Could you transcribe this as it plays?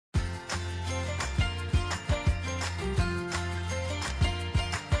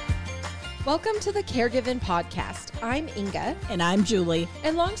Welcome to the Caregiving Podcast. I'm Inga. And I'm Julie.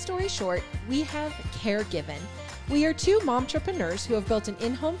 And long story short, we have caregiving. We are two momtrepreneurs who have built an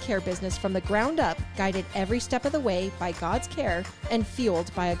in-home care business from the ground up, guided every step of the way by God's care and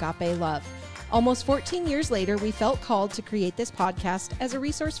fueled by agape love. Almost 14 years later, we felt called to create this podcast as a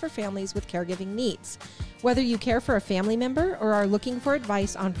resource for families with caregiving needs. Whether you care for a family member or are looking for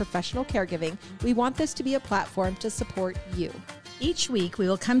advice on professional caregiving, we want this to be a platform to support you. Each week, we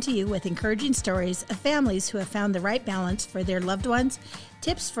will come to you with encouraging stories of families who have found the right balance for their loved ones,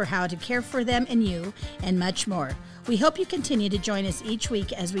 tips for how to care for them and you, and much more. We hope you continue to join us each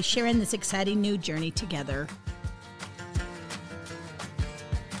week as we share in this exciting new journey together.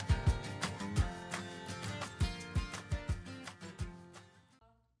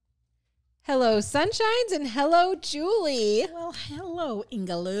 Hello, Sunshines, and hello, Julie. Well, hello,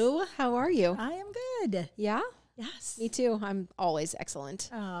 Ingaloo. How are you? I am good. Yeah? Yes. Me too. I'm always excellent.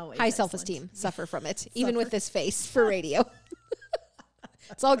 Always High excellent. self-esteem. Suffer from it, even with this face for radio.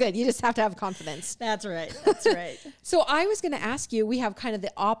 It's all good. You just have to have confidence. That's right. That's right. So I was going to ask you, we have kind of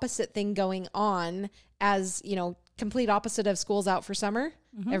the opposite thing going on as, you know, complete opposite of school's out for summer.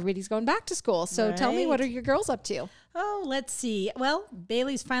 Mm-hmm. Everybody's going back to school. So tell me, what are your girls up to? Oh, let's see. Well,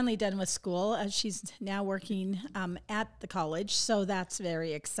 Bailey's finally done with school. She's now working at the college, so that's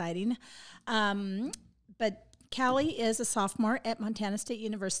very exciting. But Callie is a sophomore at Montana State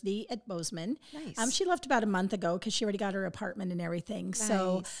University at Bozeman. Nice. She left about a month ago because she already got her apartment and everything. Nice.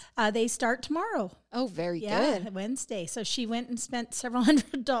 So they start tomorrow. Oh, very good. Wednesday. So she went and spent several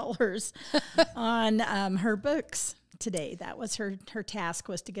 $100s on her books today. That was her task,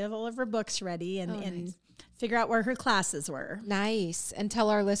 was to get all of her books ready and figure out where her classes were. Nice. And tell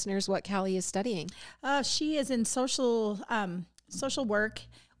our listeners what Callie is studying. She is in social work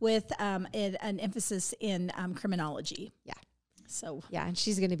with an emphasis in criminology. Yeah. So yeah, and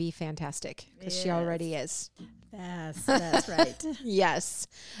she's going to be fantastic because she already is. Yes, that's right. Yes.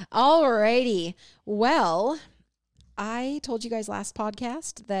 All righty. Well, I told you guys last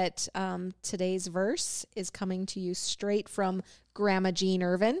podcast that today's verse is coming to you straight from Grandma Jean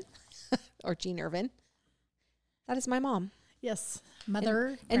Irvin, or Jean Irvin. That is my mom. Yes.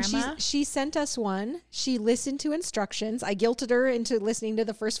 Mother, and grandma. she sent us one. She listened to instructions. I guilted her into listening to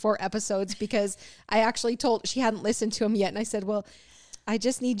the first 4 episodes because I actually told she hadn't listened to them yet. And I said, well, I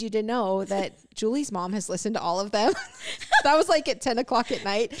just need you to know that Julie's mom has listened to all of them. That was like at 10 o'clock at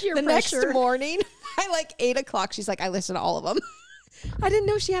night. Peer pressure. Next morning, by 8 o'clock, she's like, I listened to all of them. I didn't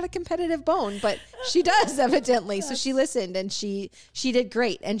know she had a competitive bone, but she does evidently. So she listened and she did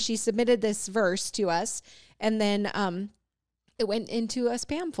great. And she submitted this verse to us. And then, it went into a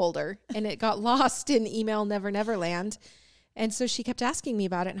spam folder and it got lost in email Neverland. And so she kept asking me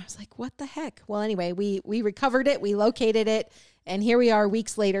about it. And I was like, what the heck? Well, anyway, we recovered it. We located it. And here we are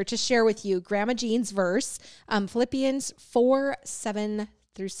weeks later to share with you Grandma Jean's verse, Philippians 4:7-6,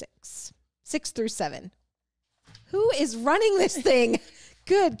 6-7. Who is running this thing?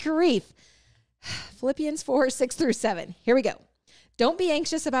 Good grief. Philippians 4:6-7. Here we go. Don't be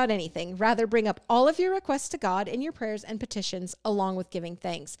anxious about anything. Rather, bring up all of your requests to God in your prayers and petitions, along with giving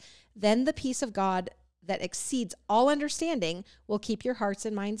thanks. Then the peace of God that exceeds all understanding will keep your hearts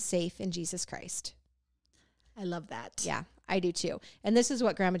and minds safe in Jesus Christ. I love that. Yeah, I do too. And this is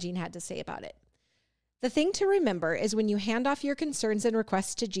what Grandma Jean had to say about it. The thing to remember is when you hand off your concerns and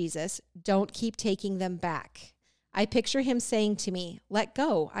requests to Jesus, don't keep taking them back. I picture him saying to me, let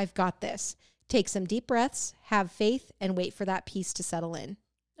go, I've got this. Take some deep breaths, have faith, and wait for that peace to settle in.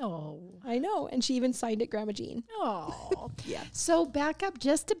 Oh, I know. And she even signed it Grandma Jean. Oh, yeah. So back up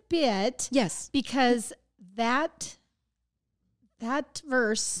just a bit. Yes. Because that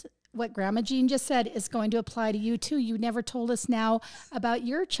verse, what Grandma Jean just said, is going to apply to you too. You never told us now about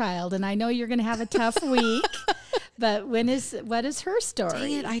your child. And I know you're going to have a tough week, but what is her story?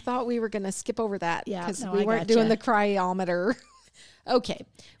 Dang it, I thought we were going to skip over that because we I weren't gotcha. doing the cryometer. Okay.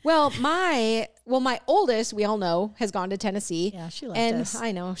 Well, my oldest, we all know, has gone to Tennessee. Yeah, she left us.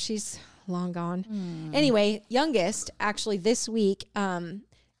 I know, she's long gone. Anyway, youngest, actually this week,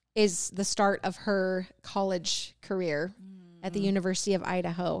 is the start of her college career at the University of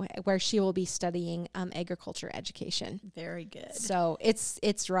Idaho, where she will be studying agriculture education. Very good. So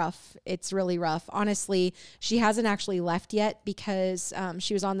it's rough. It's really rough. Honestly, she hasn't actually left yet because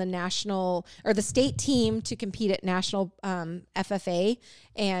she was on the state team to compete at national FFA,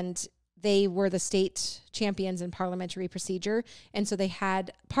 and they were the state champions in parliamentary procedure. And so they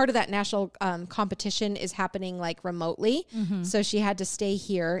had part of that national competition is happening like remotely. Mm-hmm. So she had to stay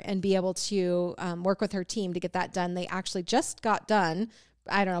here and be able to work with her team to get that done. They actually just got done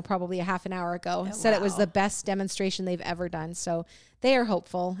I don't know, probably a half an hour ago, said it was the best demonstration they've ever done. So they are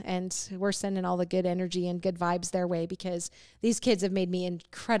hopeful, and we're sending all the good energy and good vibes their way, because these kids have made me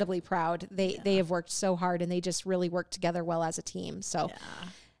incredibly proud. They have worked so hard, and they just really work together well as a team. So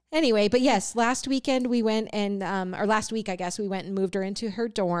anyway, but yes, last weekend we went and, or last week, I guess, we went and moved her into her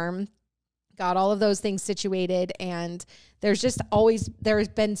dorm, got all of those things situated, and there's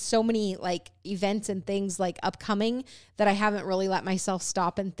been so many like events and things like upcoming that I haven't really let myself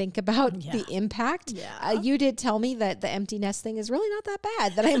stop and think about the impact. You did tell me that the empty nest thing is really not that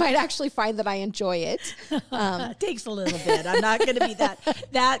bad, that I might actually find that I enjoy it. It takes a little bit. I'm not going to be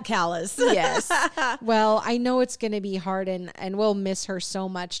that callous. Yes. Well, I know it's going to be hard, and we'll miss her so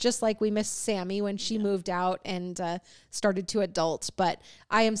much, just like we missed Sammy when she moved out and started to adult. But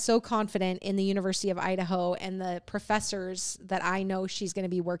I am so confident in the University of Idaho and the professors that I know she's going to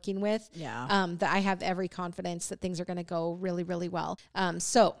be working with, that I have every confidence that things are going to go really, really well.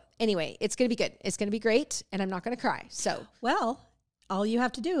 So anyway, it's going to be good. It's going to be great, and I'm not going to cry. So, well, all you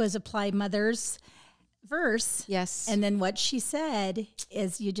have to do is apply Mother's verse. Yes. And then what she said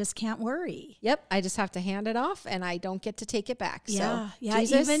is you just can't worry. Yep. I just have to hand it off, and I don't get to take it back. Yeah. So, yeah.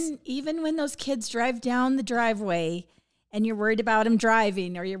 Jesus, Even when those kids drive down the driveway and you're worried about them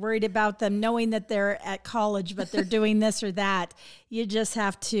driving, or you're worried about them knowing that they're at college, but they're doing this or that, you just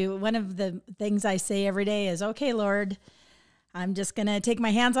have to, one of the things I say every day is, okay, Lord, I'm just going to take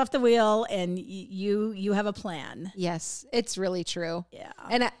my hands off the wheel, and you have a plan. Yes, it's really true. Yeah.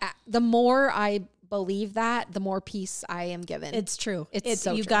 And the more I believe that, the more peace I am given. It's true. It's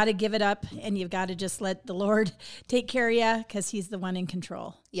so you've true. got to give it up, and you've got to just let the Lord take care of you, because he's the one in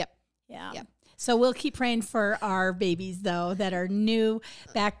control. Yep. Yeah. Yep. So we'll keep praying for our babies, though, that are new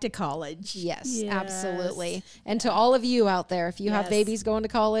back to college. Yes, absolutely. And to all of you out there, if you have babies going to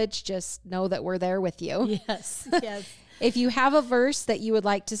college, just know that we're there with you. Yes, yes. If you have a verse that you would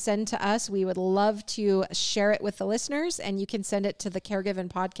like to send to us, we would love to share it with the listeners, and you can send it to the caregiving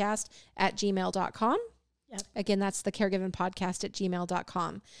podcast at gmail.com. Yep. Again, that's the caregiving podcast at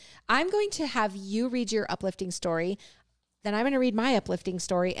gmail.com. I'm going to have you read your uplifting story. Then I'm going to read my uplifting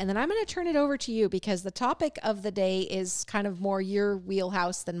story, and then I'm going to turn it over to you, because the topic of the day is kind of more your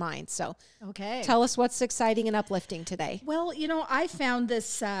wheelhouse than mine. So tell us what's exciting and uplifting today. Well, I found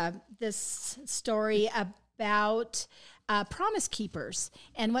this story about Promise Keepers.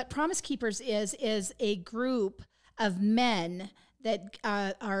 And what Promise Keepers is a group of men that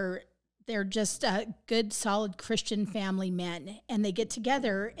they're just good, solid Christian family men. And they get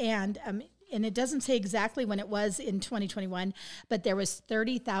together, and it doesn't say exactly when it was in 2021, but there was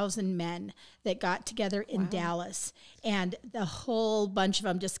 30,000 men that got together in Dallas, and the whole bunch of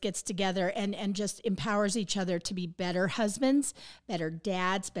them just gets together and just empowers each other to be better husbands, better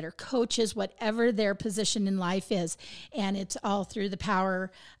dads, better coaches, whatever their position in life is. And it's all through the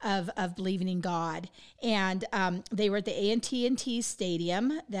power of believing in God. And they were at the AT&T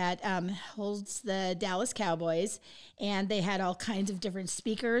Stadium that holds the Dallas Cowboys, and they had all kinds of different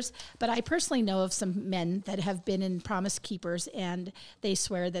speakers. But I personally know of some men that have been in Promise Keepers, and they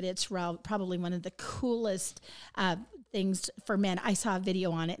swear that it's probably one of the coolest things for men. I saw a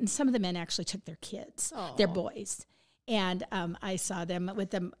video on it, and some of the men actually took their kids, their boys. And I saw them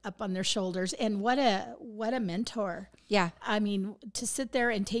with them up on their shoulders. And what a mentor. Yeah. I mean, to sit there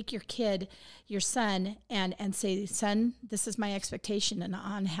and take your kid, your son, and say, son, this is my expectation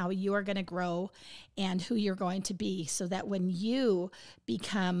on how you are going to grow and who you're going to be, so that when you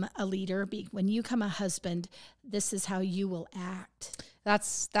become a leader, when you become a husband, this is how you will act.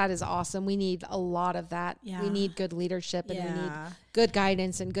 That is awesome. We need a lot of that. Yeah. We need good leadership, and we need good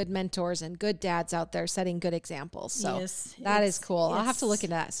guidance and good mentors and good dads out there setting good examples. So that is cool. I'll have to look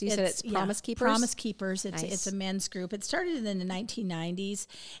into that. So you said it's Promise Keepers? Promise Keepers. It's a men's group. It started in the 1990s,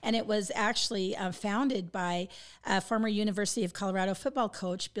 and it was actually founded by former University of Colorado football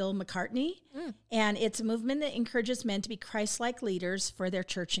coach Bill McCartney. And it's a movement that encourages men to be Christ-like leaders for their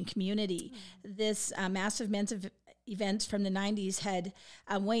church and community. This massive men's events from the 90s had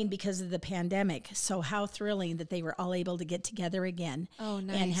waned because of the pandemic. So how thrilling that they were all able to get together again. Oh,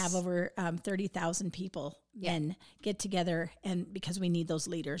 nice. And have over 30,000 people, men, get together, and because we need those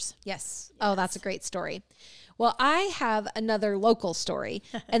leaders. Yes. Oh, that's a great story. Well, I have another local story,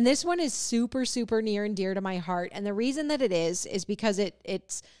 and this one is super, super near and dear to my heart. And the reason that it is because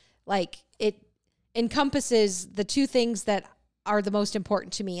it's like it encompasses the two things that are the most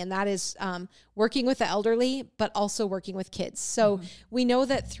important to me, and that is working with the elderly, but also working with kids. So we know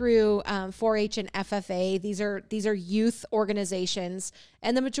that through 4-H and FFA, these are youth organizations,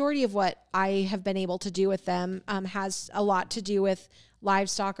 and the majority of what I have been able to do with them has a lot to do with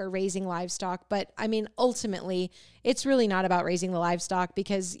livestock or raising livestock. But I mean, ultimately, it's really not about raising the livestock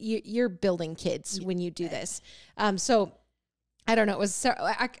because you're building kids when you do this. So I don't know.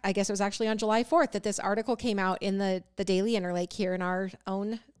 I guess it was actually on July 4th that this article came out in the Daily Interlake here in our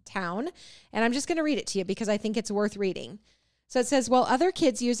own town. And I'm just going to read it to you because I think it's worth reading. So it says, while other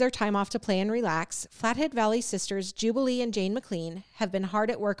kids use their time off to play and relax, Flathead Valley sisters Jubilee and Jane McLean have been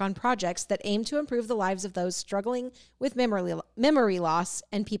hard at work on projects that aim to improve the lives of those struggling with memory loss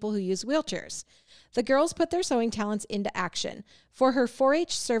and people who use wheelchairs. The girls put their sewing talents into action. For her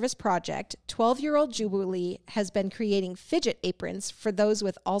 4-H service project, 12-year-old Jubilee has been creating fidget aprons for those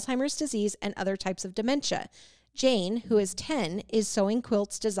with Alzheimer's disease and other types of dementia. Jane, who is 10, is sewing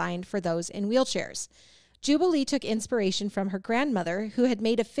quilts designed for those in wheelchairs. Jubilee took inspiration from her grandmother, who had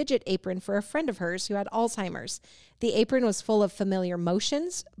made a fidget apron for a friend of hers who had Alzheimer's. The apron was full of familiar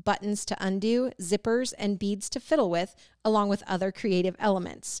motions, buttons to undo, zippers, and beads to fiddle with, along with other creative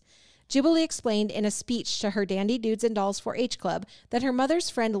elements. Jubilee explained in a speech to her Dandy Dudes and Dolls 4-H Club that her mother's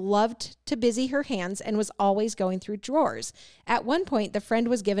friend loved to busy her hands and was always going through drawers. At one point, the friend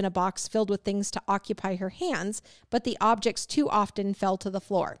was given a box filled with things to occupy her hands, but the objects too often fell to the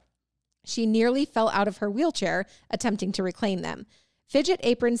floor. She nearly fell out of her wheelchair attempting to reclaim them. Fidget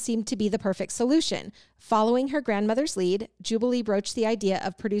aprons seemed to be the perfect solution. Following her grandmother's lead, Jubilee broached the idea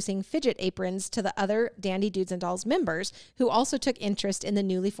of producing fidget aprons to the other Dandy Dudes and Dolls members, who also took interest in the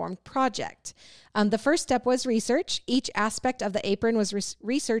newly formed project. The first step was research. Each aspect of the apron was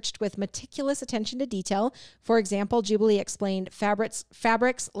researched with meticulous attention to detail. For example, Jubilee explained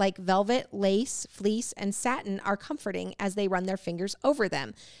fabrics like velvet, lace, fleece, and satin are comforting as they run their fingers over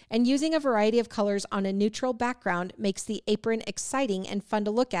them. And using a variety of colors on a neutral background makes the apron exciting and fun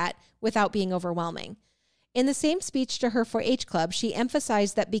to look at without being overwhelming. In the same speech to her 4-H Club, she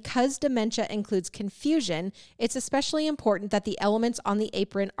emphasized that because dementia includes confusion, it's especially important that the elements on the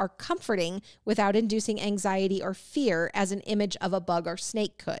apron are comforting without inducing anxiety or fear as an image of a bug or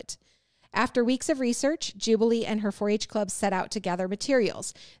snake could. After weeks of research, Jubilee and her 4-H Club set out to gather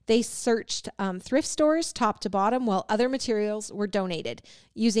materials. They searched thrift stores top to bottom while other materials were donated.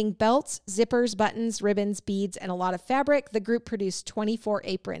 Using belts, zippers, buttons, ribbons, beads, and a lot of fabric, the group produced 24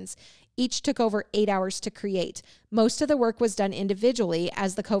 aprons. Each took over 8 hours to create. Most of the work was done individually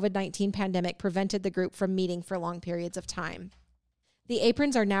as the COVID-19 pandemic prevented the group from meeting for long periods of time. The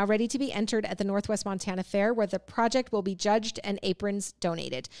aprons are now ready to be entered at the Northwest Montana Fair, where the project will be judged and aprons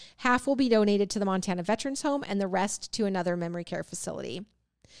donated. Half will be donated to the Montana Veterans Home and the rest to another memory care facility.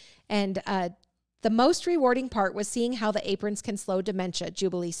 And the most rewarding part was seeing how the aprons can slow dementia,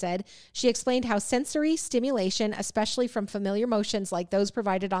 Jubilee said. She explained how sensory stimulation, especially from familiar motions like those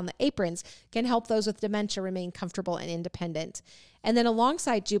provided on the aprons, can help those with dementia remain comfortable and independent. And then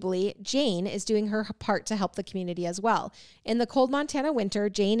alongside Jubilee, Jane is doing her part to help the community as well. In the cold Montana winter,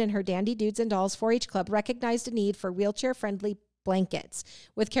 Jane and her Dandy Dudes and Dolls 4-H Club recognized a need for wheelchair-friendly blankets.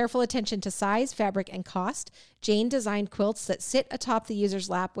 With careful attention to size, fabric, and cost, Jane designed quilts that sit atop the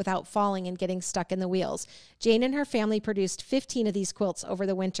user's lap without falling and getting stuck in the wheels. Jane and her family produced 15 of these quilts over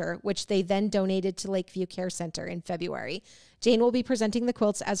the winter, which they then donated to Lakeview Care Center in February. Jane will be presenting the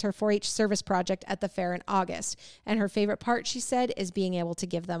quilts as her 4-H service project at the fair in August, and her favorite part, she said, is being able to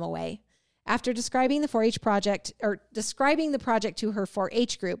give them away. After describing the 4-H project, or describing the project to her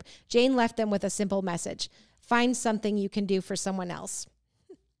 4-H group, Jane left them with a simple message: find something you can do for someone else.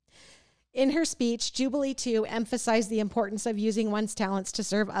 In her speech, Jubilee, too, emphasized the importance of using one's talents to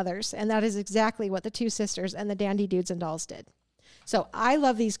serve others, and that is exactly what the two sisters and the Dandy Dudes and Dolls did. So I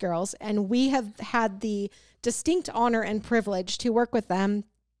love these girls, and we have had the distinct honor and privilege to work with them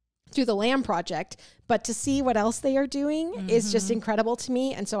through the Lamb Project, but to see what else they are doing is just incredible to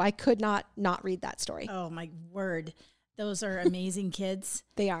me, and so I could not read that story. Oh, my word. Those are amazing kids.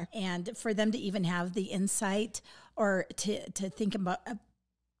 They are. And for them to even have the insight or to think about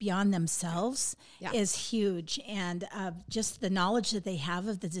beyond themselves is huge. And just the knowledge that they have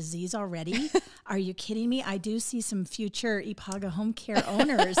of the disease already. Are you kidding me? I do see some future Ipaga home care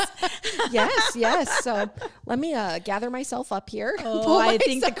owners. Yes. So let me gather myself up here. Oh, I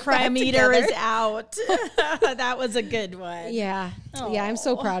think the crime meter is out. That was a good one. Yeah. Oh. Yeah, I'm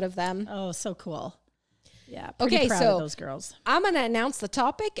so proud of them. Oh, so cool. Yeah. Okay, proud so of those girls. I'm going to announce the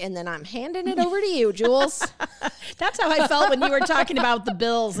topic, and then I'm handing it over to you, Jules. That's how I felt when you were talking about the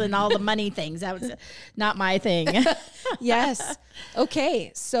bills and all the money things. That was not my thing. Yes.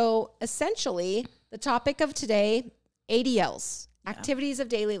 Okay, so essentially, the topic of today, ADLs, activities of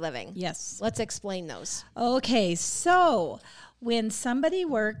daily living. Yes. Let's explain those. Okay, so when somebody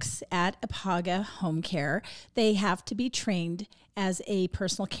works at APAGA Home Care, they have to be trained as a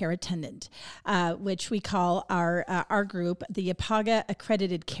personal care attendant, which we call our group the APAGA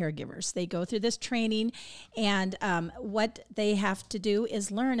accredited caregivers. They go through this training, and what they have to do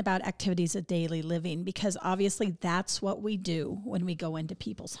is learn about activities of daily living, because obviously that's what we do when we go into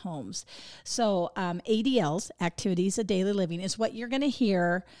people's homes. So ADLs, activities of daily living, is what you're going to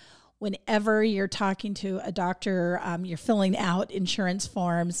hear whenever you're talking to a doctor, you're filling out insurance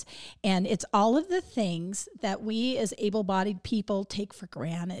forms, and it's all of the things that we as able-bodied people take for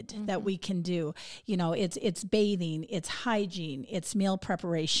granted that we can do. You know, it's bathing, it's hygiene, it's meal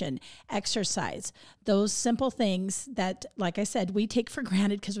preparation, exercise, those simple things that, like I said, we take for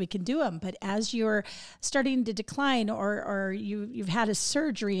granted because we can do them. But as you're starting to decline, or you've had a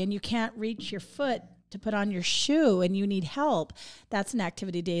surgery and you can't reach your foot to put on your shoe and you need help, that's an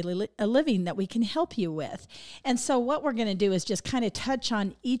activity of daily living that we can help you with. And so what we're going to do is just kind of touch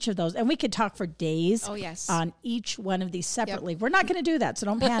on each of those. And we could talk for days on each one of these separately. We're not going to do that, so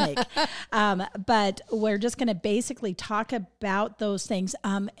don't panic. But we're just going to basically talk about those things.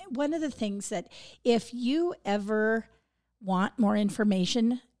 One of the things that if you ever want more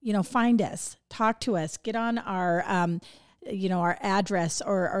information, you know, find us, talk to us, get on our our address,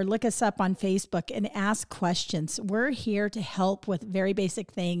 or look us up on Facebook and ask questions. We're here to help with very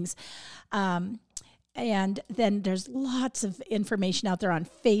basic things. And then there's lots of information out there on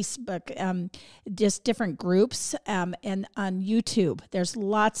Facebook, just different groups, and on YouTube. There's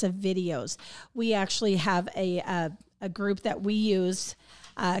lots of videos. We actually have a group that we use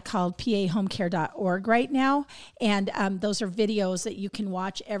called pahomecare.org right now. And those are videos that you can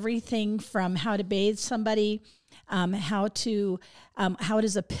watch, everything from how to bathe somebody, how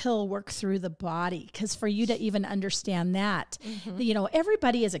does a pill work through the body? Because for you to even understand that, you know,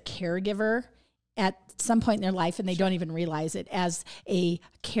 everybody is a caregiver at some point in their life, and they don't even realize it as a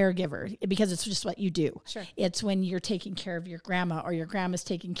caregiver, because it's just what you do. Sure. It's when you're taking care of your grandma, or your grandma's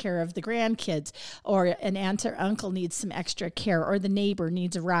taking care of the grandkids, or an aunt or uncle needs some extra care, or the neighbor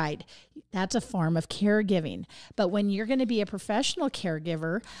needs a ride. That's a form of caregiving. But when you're going to be a professional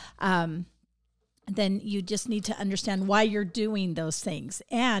caregiver, then you just need to understand why you're doing those things.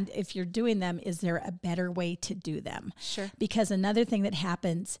 And if you're doing them, is there a better way to do them? Sure. Because another thing that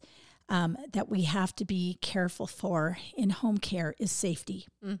happens that we have to be careful for in home care is safety.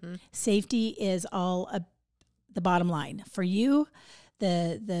 Safety is all the bottom line. For you,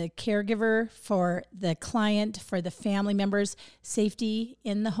 the caregiver, for the client, for the family members, safety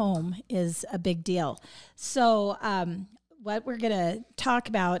in the home is a big deal. So what we're going to talk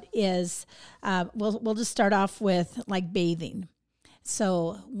about is, we'll just start off with like bathing.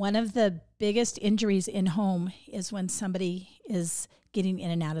 So one of the biggest injuries in home is when somebody is getting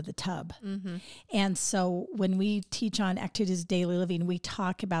in and out of the tub. And so when we teach on activities of daily living, we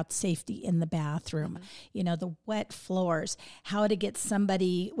talk about safety in the bathroom, you know, the wet floors, how to get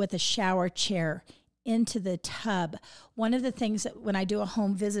somebody with a shower chair into the tub. One of the things that when I do a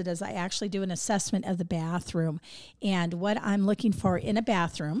home visit is I actually do an assessment of the bathroom, and what I'm looking for in a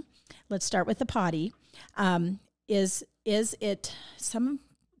bathroom, let's start with the potty, is it, some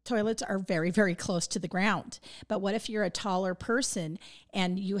toilets are very, very close to the ground, but what if you're a taller person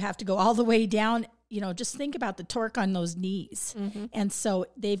and you have to go all the way down? You know, just think about the torque on those knees. And so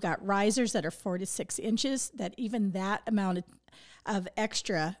they've got risers that are 4 to 6 inches, that even that amount of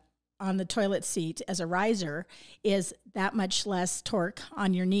extra on the toilet seat as a riser is that much less torque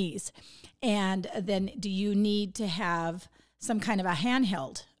on your knees. And then do you need to have some kind of a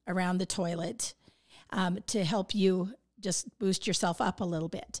handheld around the toilet to help you just boost yourself up a little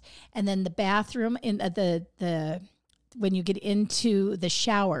bit? And then the bathroom, in when you get into the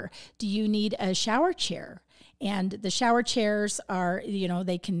shower, do you need a shower chair? And the shower chairs are, you know,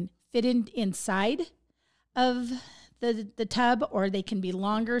 they can fit inside of the tub, or they can be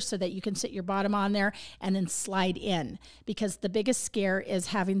longer so that you can sit your bottom on there and then slide in, because the biggest scare is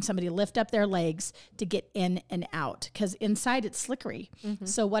having somebody lift up their legs to get in and out, because inside it's slickery.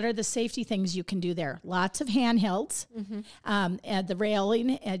 So what are the safety things you can do there? Lots of handhelds, and the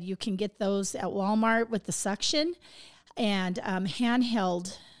railing, and you can get those at Walmart with the suction, and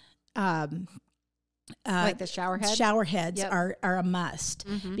handheld like the shower head? Shower heads are a must,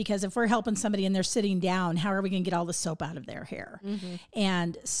 because if we're helping somebody and they're sitting down, how are we going to get all the soap out of their hair?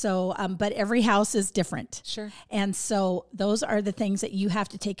 And so, but every house is different. Sure. And so those are the things that you have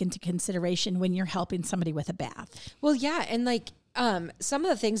to take into consideration when you're helping somebody with a bath. Well, yeah. And like some of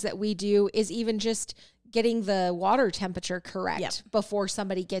the things that we do is even just getting the water temperature correct before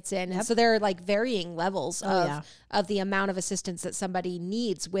somebody gets in. And so there are like varying levels of the amount of assistance that somebody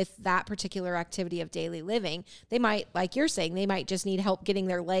needs with that particular activity of daily living. They might, like you're saying, they might just need help getting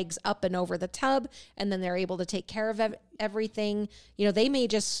their legs up and over the tub, and then they're able to take care of everything. You know, they may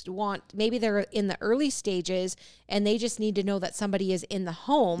just want, maybe they're in the early stages and they just need to know that somebody is in the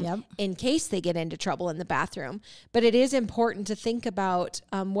home in case they get into trouble in the bathroom. But it is important to think about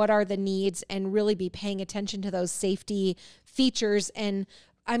what are the needs and really be paying attention to those safety features and,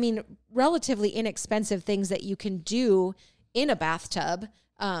 I mean, relatively inexpensive things that you can do in a bathtub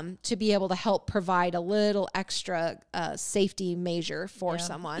to be able to help provide a little extra safety measure for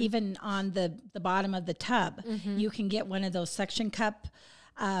someone. Even on the bottom of the tub, you can get one of those suction cup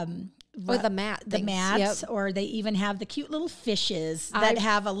or the mats, or they even have the cute little fishes that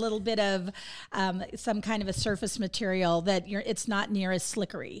have a little bit of some kind of a surface material that it's not near as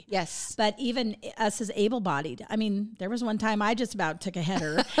slickery. Yes. But even us as able-bodied, I mean, there was one time I just about took a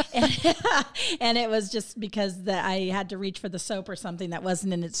header and it was just because I had to reach for the soap or something that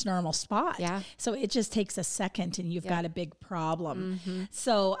wasn't in its normal spot. Yeah. So it just takes a second and you've got a big problem.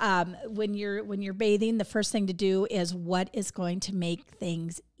 So when you're bathing, the first thing to do is what is going to make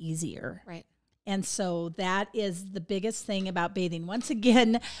things easier. Right. And so that is the biggest thing about bathing. Once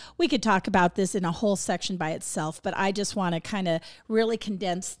again, we could talk about this in a whole section by itself, but I just want to kind of really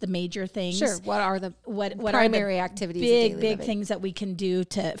condense the major things. Sure. What are the primary activities? Big things that we can do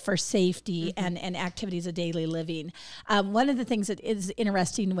for safety and activities of daily living. One of the things that is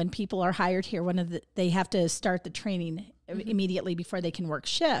interesting when people are hired here, they have to start the training immediately before they can work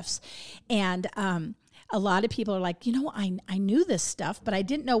shifts. And a lot of people are like, you know, I knew this stuff, but I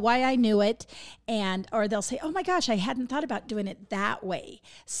didn't know why I knew it. Or they'll say, oh my gosh, I hadn't thought about doing it that way.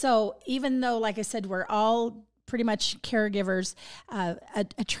 So even though, like I said, we're all pretty much caregivers,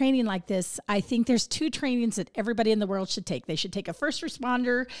 a training like this, I think there's 2 trainings that everybody in the world should take. They should take a first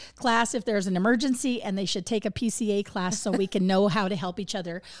responder class if there's an emergency, and they should take a PCA class so we can know how to help each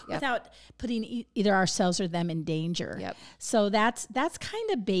other without putting either ourselves or them in danger. So that's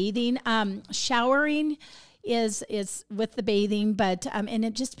kind of bathing. Showering is with the bathing, but and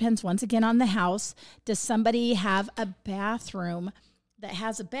it just depends once again on the house. Does somebody have a bathroom that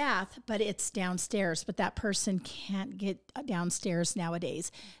has a bath, but it's downstairs, but that person can't get downstairs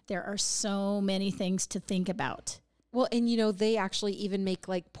nowadays? There are so many things to think about. Well, and you know, they actually even make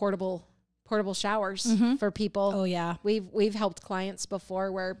like portable showers for people. Oh yeah. We've helped clients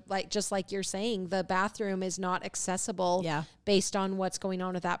before where, like, just like you're saying, the bathroom is not accessible based on what's going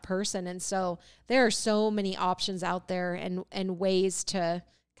on with that person. And so there are so many options out there and ways to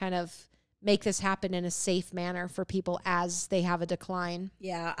kind of make this happen in a safe manner for people as they have a decline.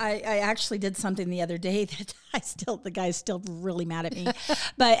 Yeah, I actually did something the other day that the guy's still really mad at me.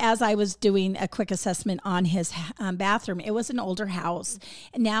 But as I was doing a quick assessment on his bathroom, it was an older house.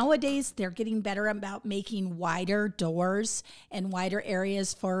 And nowadays, they're getting better about making wider doors and wider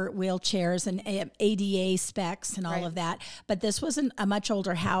areas for wheelchairs and ADA specs and all of that. But this was a much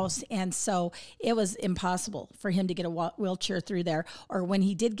older house, and so it was impossible for him to get a wheelchair through there. Or when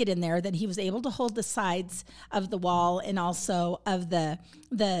he did get in there, then he was able to hold the sides of the wall and also of the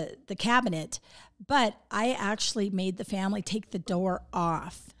cabinet. But I actually made the family take the door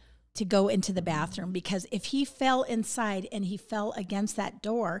off to go into the bathroom, because if he fell inside and he fell against that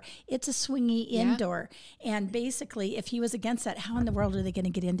door, it's a swingy indoor. And basically, if he was against that, how in the world are they going to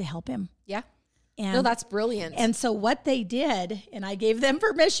get in to help him? Yeah. No, that's brilliant. And so what they did, and I gave them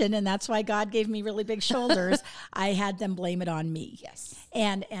permission, and that's why God gave me really big shoulders, I had them blame it on me. Yes.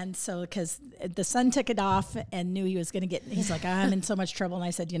 And so, because the son took it off and knew he was going to he's like, I'm in so much trouble. And I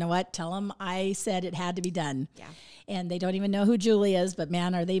said, you know what? Tell him I said it had to be done. Yeah. And they don't even know who Julie is, but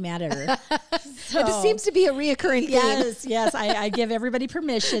man, are they mad at her. So, it just seems to be a reoccurring theme. Yes. I give everybody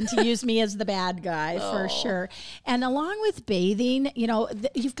permission to use me as the bad guy for sure. And along with bathing, you know,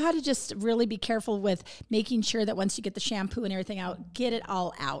 you've got to just really be careful with making sure that once you get the shampoo and everything out, get it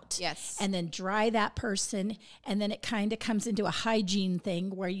all out. Yes. And then dry that person. And then it kind of comes into a hygiene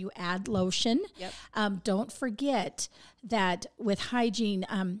thing where you add lotion. Yep. Don't forget that with hygiene,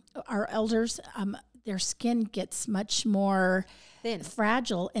 our elders, their skin gets much more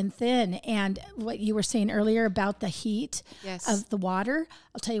fragile and thin. And what you were saying earlier about the heat of the water,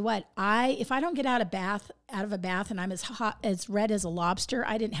 I'll tell you what, if I don't get out of bath out of a bath and I'm as hot, as red as a lobster,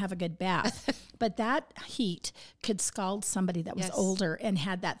 I didn't have a good bath. But that heat could scald somebody that was older and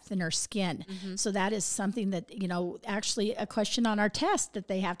had that thinner skin. So that is something that, you know, actually a question on our test that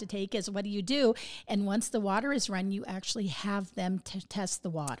they have to take is, what do you do? And once the water is run, you actually have them to test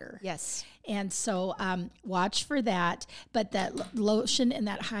the water. Yes. And so watch for that. But that lotion and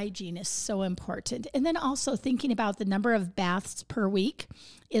that hygiene is so important. And then also thinking about the number of baths per week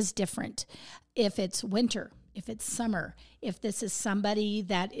is different. If it's winter, if it's summer, if this is somebody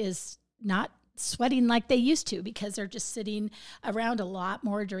that is not sweating like they used to because they're just sitting around a lot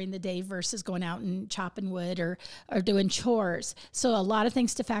more during the day versus going out and chopping wood or doing chores. So a lot of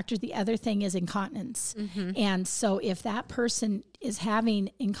things to factor. The other thing is incontinence. And so if that person is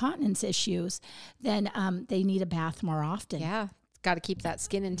having incontinence issues, then they need a bath more often. Yeah. Got to keep that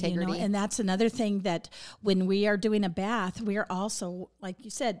skin integrity. You know, and that's another thing that when we are doing a bath, we are also, like you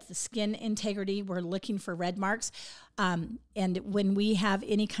said, the skin integrity, we're looking for red marks. And when we have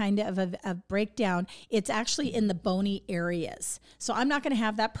any kind of a breakdown, it's actually in the bony areas. So I'm not going to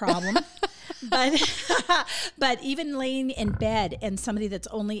have that problem. But even laying in bed, and somebody that's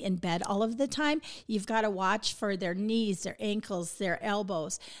only in bed all of the time, you've got to watch for their knees, their ankles, their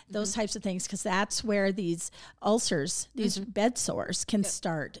elbows, those types of things, because that's where these ulcers, these bed sores can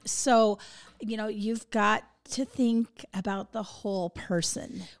start. So, you know, you've got to think about the whole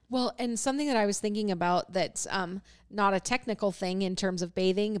person. Well, and something that I was thinking about that's not a technical thing in terms of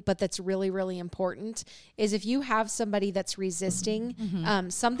bathing, but that's really, really important is if you have somebody that's resisting,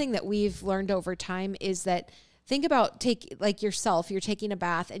 something that we've learned over time is that think about like yourself, you're taking a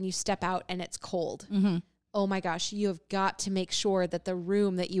bath and you step out and it's cold. Oh my gosh, you have got to make sure that the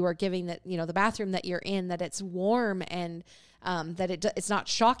room that you are giving, that, you know, the bathroom that you're in, that it's warm and that it's not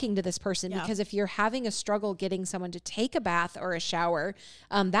shocking to this person, because if you're having a struggle getting someone to take a bath or a shower,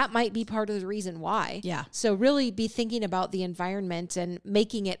 that might be part of the reason why. Yeah. So really be thinking about the environment and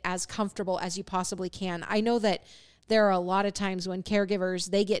making it as comfortable as you possibly can. I know that there are a lot of times when caregivers,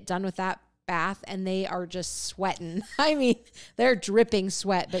 they get done with that bath and they are just sweating. I mean, they're dripping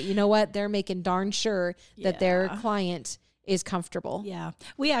sweat, but you know what? They're making darn sure that their client is comfortable. Yeah.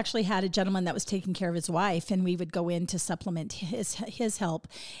 We actually had a gentleman that was taking care of his wife, and we would go in to supplement his help,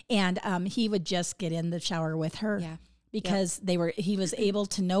 and he would just get in the shower with her. Yeah. Because he was able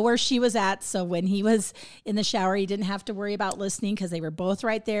to know where she was at. So when he was in the shower, he didn't have to worry about listening because they were both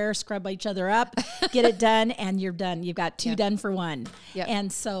right there, scrub each other up, get it done, and you're done. You've got two done for one. Yep.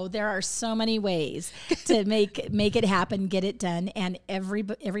 And so there are so many ways to make it happen, get it done, and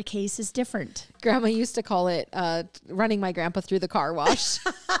every case is different. Grandma used to call it running my grandpa through the car wash.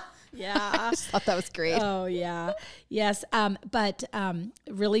 Yeah. I just thought that was great. Oh, yeah. Yes. But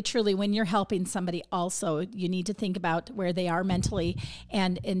really, truly, when you're helping somebody also, you need to think about where they are mentally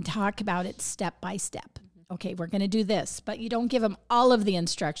and talk about it step by step. Okay, we're going to do this, but you don't give them all of the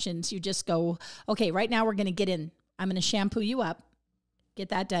instructions. You just go, okay, right now we're going to get in. I'm going to shampoo you up, get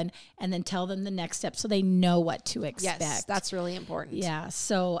that done, and then tell them the next step so they know what to expect. Yes, that's really important. Yeah.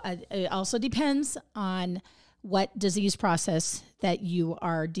 So it also depends on what disease process that you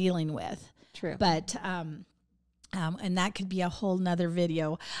are dealing with. True. But, and that could be a whole nother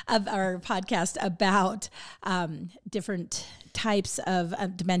video of our podcast about different types of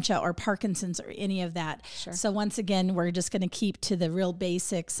dementia or Parkinson's or any of that. Sure. So once again, we're just going to keep to the real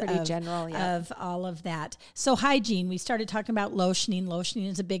basics of all of that. So hygiene, we started talking about lotioning. Lotioning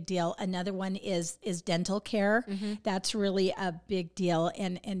is a big deal. Another one is dental care. That's really a big deal.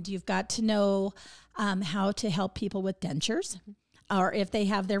 And you've got to know how to help people with dentures. Or if they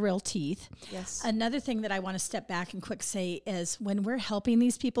have their real teeth. Yes. Another thing that I want to step back and quick say is when we're helping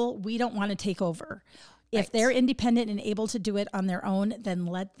these people, we don't want to take over. If they're independent and able to do it on their own, then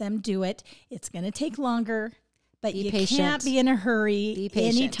let them do it. It's going to take longer, but you can't be in a hurry. Be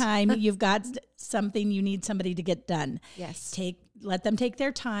patient. Anytime you've got something, you need somebody to get done. Yes. Let them take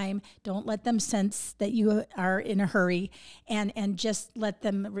their time. Don't let them sense that you are in a hurry, and just let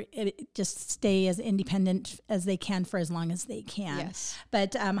them just stay as independent as they can for as long as they can. Yes.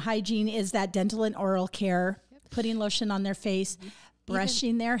 But hygiene is that dental and oral care, putting lotion on their face,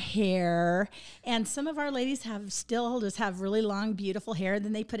 brushing their hair. And some of our ladies still have really long, beautiful hair.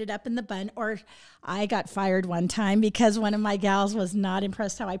 Then they put it up in the bun. Or I got fired one time because one of my gals was not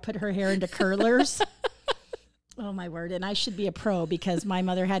impressed how I put her hair into curlers. Oh, my word. And I should be a pro because my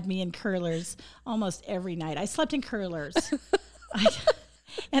mother had me in curlers almost every night. I slept in curlers.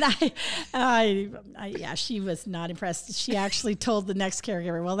 And yeah, she was not impressed. She actually told the next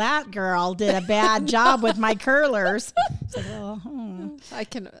caregiver, well, that girl did a bad job with my curlers. It's like, well,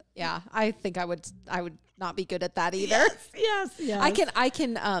 I think I would not be good at that either. Yes. I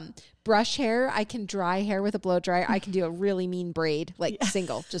can brush hair. I can dry hair with a blow dryer. I can do a really mean braid, like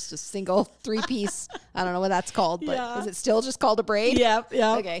just a single 3-piece. I don't know what that's called, but is it still just called a braid? Yep.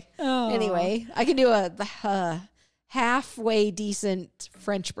 Okay. Oh. Anyway, I can do a halfway decent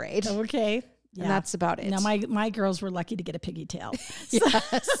French braid. Okay. And that's about it. Now my girls were lucky to get a piggy tail.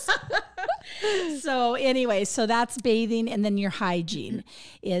 Yes. So anyway, so that's bathing, and then your hygiene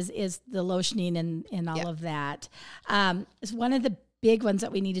is the lotioning and all of that. It's one of the big ones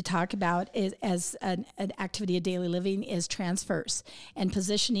that we need to talk about is as an activity of daily living is transfers and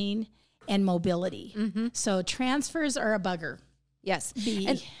positioning and mobility. Mm-hmm. So transfers are a bugger. Yes.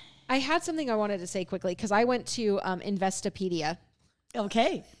 And I had something I wanted to say quickly because I went to Investopedia.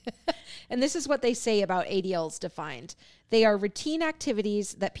 Okay. And this is what they say about ADLs defined. They are routine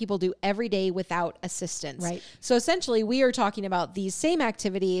activities that people do every day without assistance. Right. So essentially we are talking about these same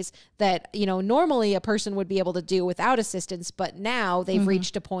activities that, normally a person would be able to do without assistance, but now they've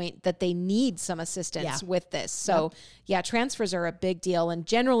reached a point that they need some assistance with this. So transfers are a big deal. And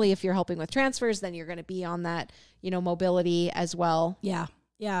generally if you're helping with transfers, then you're going to be on that, mobility as well. Yeah.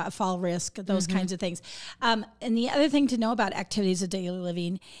 Yeah, a fall risk, those kinds of things. And the other thing to know about activities of daily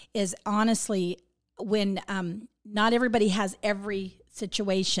living is honestly, when not everybody has every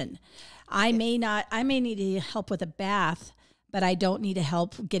situation. I may need help with a bath, but I don't need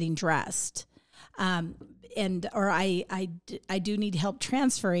help getting dressed. Or I do need help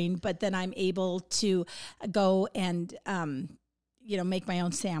transferring, but then I'm able to go and make my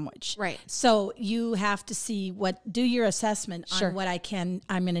own sandwich. Right. So you have to do your assessment on what I'm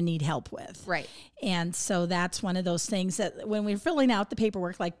going to need help with. Right. And so that's one of those things that when we're filling out the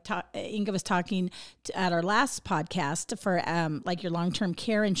paperwork, like Inga was talking at our last podcast for like your long-term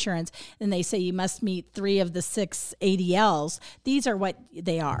care insurance, and they say you must meet 3 of the 6 ADLs. These are what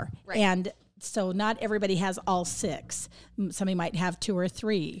they are. Right. And so not everybody has all 6. Somebody might have 2 or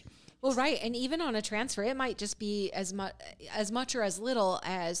 3. Well, right. And even on a transfer, it might just be as much or as little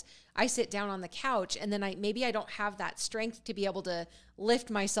as I sit down on the couch and then maybe I don't have that strength to be able to lift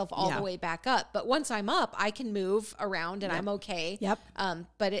myself all the way back up. But once I'm up, I can move around and I'm okay. Yep.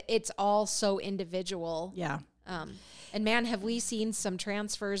 But it's all so individual. Yeah. And man, have we seen some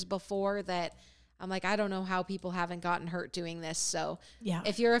transfers before that I'm like, I don't know how people haven't gotten hurt doing this. So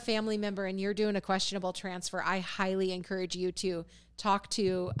if you're a family member and you're doing a questionable transfer, I highly encourage you to talk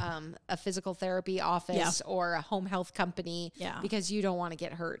to a physical therapy office or a home health company because you don't want to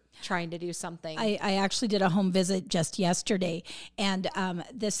get hurt trying to do something. I actually did a home visit just yesterday, and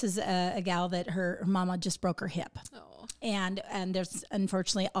this is a gal that her mama just broke her hip. Oh. And there's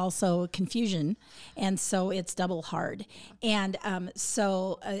unfortunately also confusion, and so it's double hard. And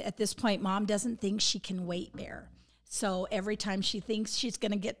so at this point, mom doesn't think she can weight bear. So every time she thinks she's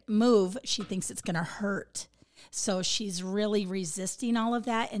going to move, she thinks it's going to hurt. So she's really resisting all of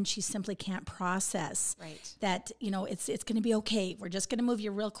that, and she simply can't process that, it's going to be okay. We're just going to move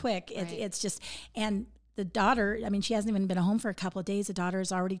you real quick. It's just, and the daughter, she hasn't even been home for a couple of days. The daughter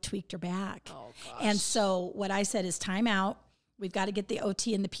has already tweaked her back. Oh, gosh. And so what I said is time out. We've got to get the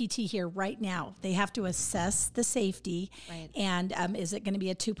OT and the PT here right now. They have to assess the safety. Right. And is it going to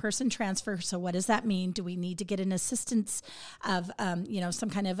be a 2-person transfer? So what does that mean? Do we need to get an assistance of, some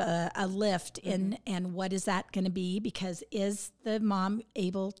kind of a lift? And what is that going to be? Because is the mom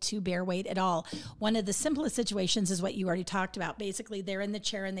able to bear weight at all? One of the simplest situations is what you already talked about. Basically, they're in the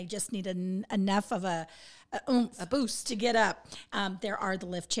chair and they just need enough of a boost to get up. There are the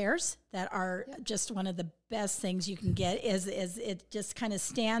lift chairs that are just one of the best things you can get. Is it just kind of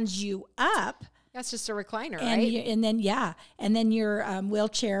stands you up. That's just a recliner, right? And then your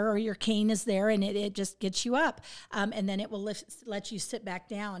wheelchair or your cane is there, and it just gets you up. And then it will let you sit back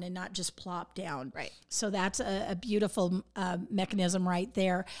down and not just plop down. Right. So that's a beautiful mechanism right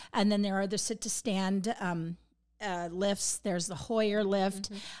there. And then there are the sit to stand lifts. There's the Hoyer lift.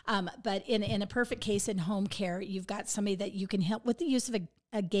 But in a perfect case in home care, you've got somebody that you can help with the use of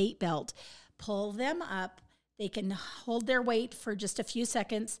a gait belt. Pull them up. They can hold their weight for just a few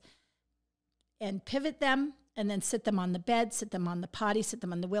seconds and pivot them, and then sit them on the bed, sit them on the potty, sit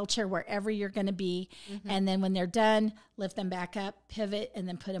them on the wheelchair, wherever you're going to be. And then when they're done, lift them back up, pivot, and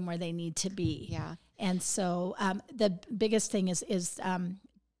then put them where they need to be. Yeah. And so the biggest thing is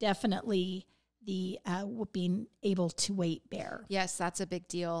definitely being able to weight bear. Yes, that's a big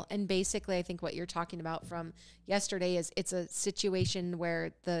deal. And basically, I think what you're talking about from yesterday is it's a situation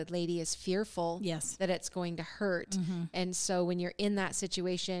where the lady is fearful that it's going to hurt. And so when you're in that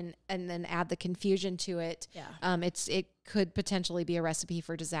situation and then add the confusion to it, it could potentially be a recipe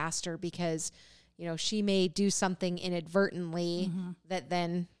for disaster because, you know, she may do something inadvertently that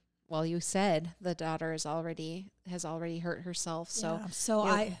then, well, you said the daughter has already hurt herself.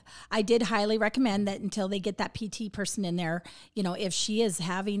 So, I did highly recommend that until they get that PT person in there, you know, if she is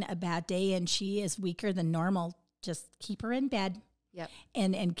having a bad day and she is weaker than normal, just keep her in bed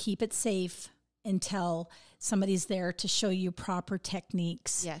and keep it safe until somebody's there to show you proper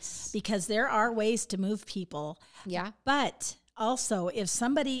techniques. Yes. Because there are ways to move people. Yeah. But also, if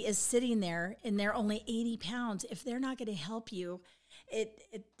somebody is sitting there and they're only 80 pounds, if they're not going to help you,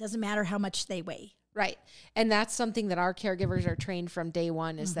 it doesn't matter how much they weigh. Right. And that's something that our caregivers are trained from day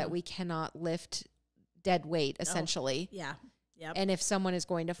one is that we cannot lift dead weight, essentially. Yeah. Yep. And if someone is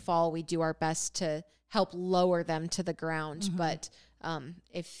going to fall, we do our best to help lower them to the ground. But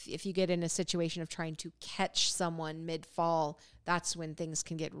if you get in a situation of trying to catch someone mid-fall, that's when things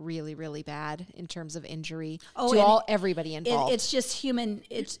can get really, really bad in terms of injury to everybody involved. It's just human.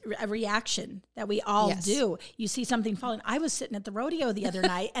 It's a reaction that we all do. You see something falling. I was sitting at the rodeo the other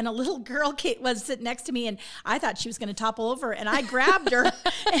night, and a little girl was sitting next to me, and I thought she was going to topple over, and I grabbed her,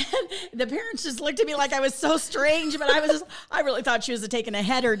 and the parents just looked at me like I was so strange, but I really thought she was taking a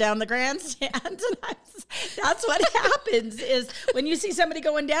header down the grandstand, and that's what happens is when you see somebody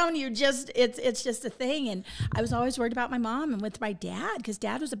going down, it's just a thing. And I was always worried about my mom and with my dad, because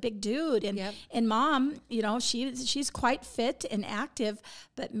dad was a big dude, and mom, you know, she's quite fit and active,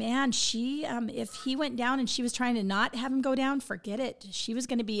 but man, she if he went down and she was trying to not have him go down, forget it. She was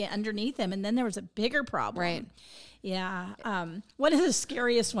going to be underneath him, and then there was a bigger problem. Right. Yeah. One of the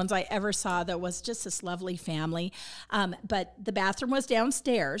scariest ones I ever saw, though, was just this lovely family, but the bathroom was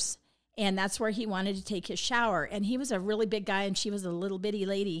downstairs. And that's where he wanted to take his shower. And he was a really big guy, and she was a little bitty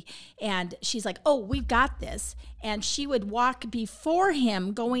lady. And she's like, oh, we've got this. And she would walk before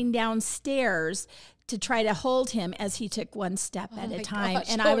him going downstairs to try to hold him as he took one step at a time. Gosh,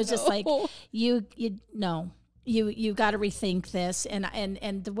 and I was just like, you got to rethink this.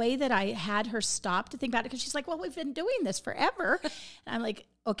 And the way that I had her stop to think about it, because she's like, well, we've been doing this forever. And I'm like,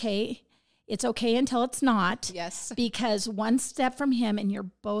 okay. It's okay until it's not. Yes. Because one step from him and you're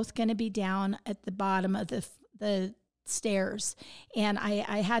both going to be down at the bottom of the stairs. And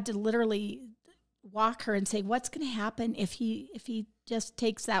I had to literally walk her and say, what's going to happen if he just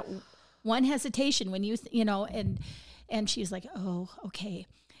takes that one hesitation when you know, and she's like, oh, okay.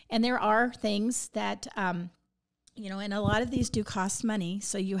 And there are things that, you know, and a lot of these do cost money,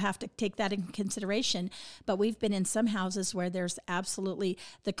 so you have to take that in consideration. But we've been in some houses where there's absolutely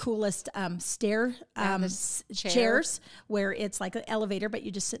the coolest chairs, where it's like an elevator, but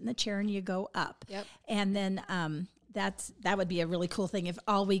you just sit in the chair and you go up. Yep. And then that would be a really cool thing if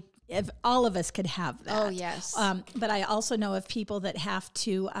all of us could have that. Oh yes. But I also know of people that have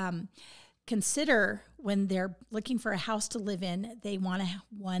to consider when they're looking for a house to live in, they want a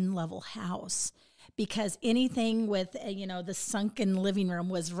one-level house. Because anything with, you know, the sunken living room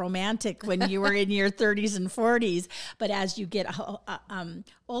was romantic when you were in your 30s and 40s. But as you get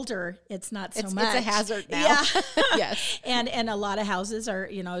older, it's not so much. It's a hazard now. Yeah. Yes. And a lot of houses are,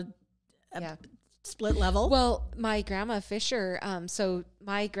 you know, split level. Well, my grandma Fisher, so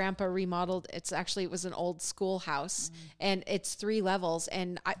my grandpa remodeled, it was an old schoolhouse, and it's 3 levels.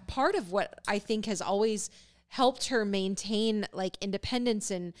 And part of what I think has always helped her maintain like independence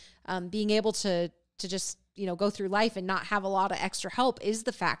and being able to just, you know, go through life and not have a lot of extra help is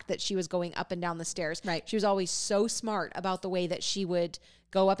the fact that she was going up and down the stairs. Right. She was always so smart about the way that she would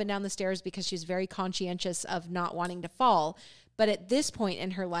go up and down the stairs because she was very conscientious of not wanting to fall. But at this point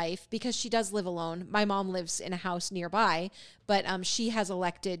in her life, because she does live alone, my mom lives in a house nearby, but she has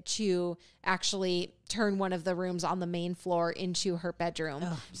elected to actually turn one of the rooms on the main floor into her bedroom. Oh,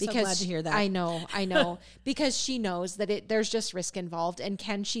 I'm so glad to hear that. I know. Because she knows that there's just risk involved. And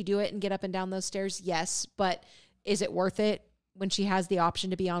can she do it and get up and down those stairs? Yes. But is it worth it when she has the option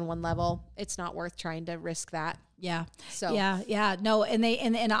to be on one level? It's not worth trying to risk that. Yeah. So yeah. No,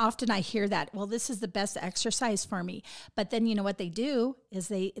 and often I hear that, well, this is the best exercise for me. But then you know what they do is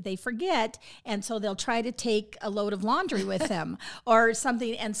they forget, and so they'll try to take a load of laundry with them or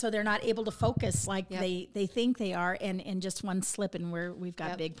something, and so they're not able to focus like they think they are, and just one slip and we've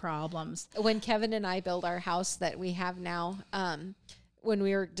got big problems. When Kevin and I build our house that we have now, when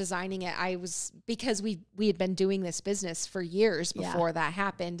we were designing it, because we had been doing this business for years before that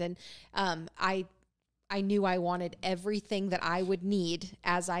happened, and I knew I wanted everything that I would need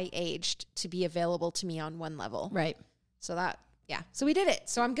as I aged to be available to me on one level. Right. So so we did it.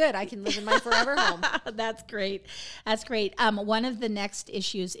 So I'm good. I can live in my forever home. That's great. That's great. One of the next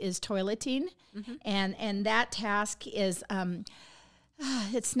issues is toileting. And that task is,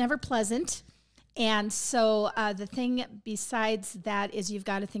 it's never pleasant. And so the thing besides that is you've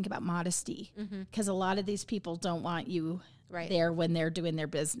got to think about modesty, because a lot of these people don't want you there when they're doing their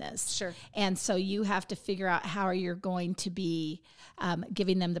business. Sure. And so you have to figure out how you're going to be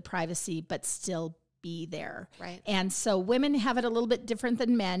giving them the privacy, but still be there. Right. And so women have it a little bit different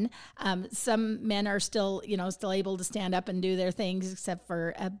than men. Some men are still able to stand up and do their things, except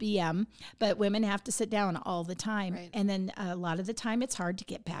for a BM, but women have to sit down all the time. Right. And then a lot of the time it's hard to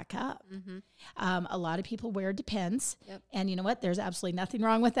get back up. A lot of people wear Depends. Yep. And you know what? There's absolutely nothing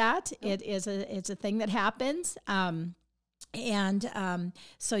wrong with that. Nope. It's a thing that happens.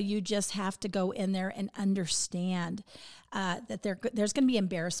 So you just have to go in there and understand that there's going to be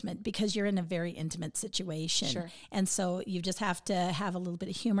embarrassment because you're in a very intimate situation. Sure. And so you just have to have a little bit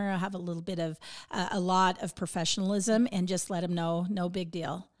of humor, have a little bit of a lot of professionalism, and just let them know, no big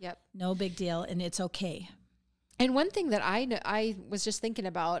deal. Yep. No big deal, and it's okay. And one thing that I was just thinking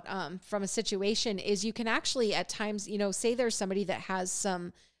about from a situation is you can actually at times, say there's somebody that has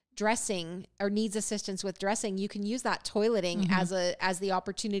some dressing or needs assistance with dressing, you can use that toileting as the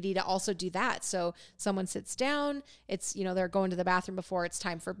opportunity to also do that. So someone sits down, it's, they're going to the bathroom before it's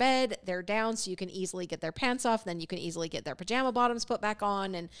time for bed, they're down, so you can easily get their pants off, then you can easily get their pajama bottoms put back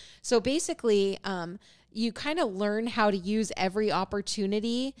on. And so basically, you kind of learn how to use every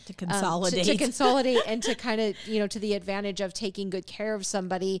opportunity to consolidate, to consolidate and to kind of, to the advantage of taking good care of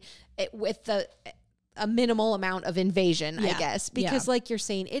somebody with a minimal amount of invasion, I guess, because like you're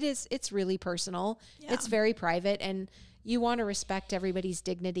saying, it's really personal. Yeah. It's very private, and you want to respect everybody's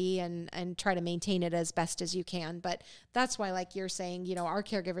dignity and try to maintain it as best as you can. But that's why, like you're saying, our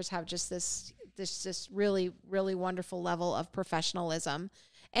caregivers have just this really, really wonderful level of professionalism.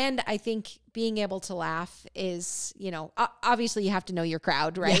 And I think being able to laugh is, obviously you have to know your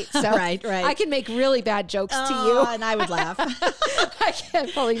crowd, right? Yeah, so right. I can make really bad jokes to you. And I would laugh. I can,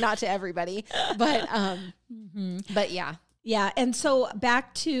 probably not to everybody, but yeah. Yeah. And so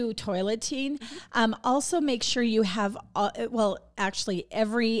back to toileting, also make sure you have, actually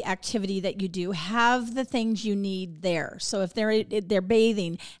every activity that you do, have the things you need there. So if they're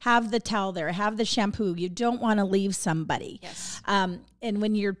bathing, have the towel there, have the shampoo. You don't want to leave somebody. Yes. And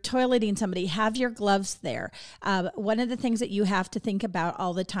when you're toileting somebody, have your gloves there. One of the things that you have to think about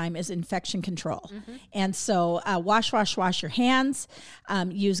all the time is infection control. And so wash your hands,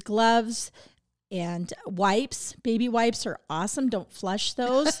 use gloves. And wipes, baby wipes are awesome. Don't flush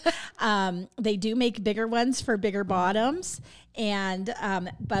those. They do make bigger ones for bigger bottoms. And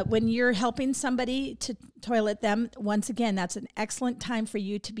but when you're helping somebody to toilet them, once again, that's an excellent time for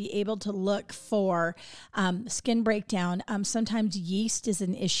you to be able to look for skin breakdown. Sometimes yeast is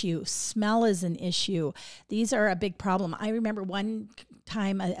an issue. Smell is an issue. These are a big problem. I remember one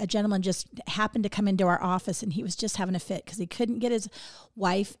time a gentleman just happened to come into our office, and he was just having a fit because he couldn't get his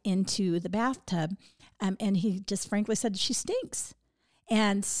wife into the bathtub. And he just frankly said, she stinks.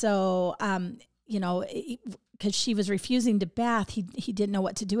 And so, because she was refusing to bath, he didn't know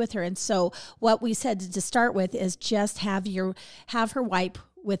what to do with her. And so what we said to start with is just have her wipe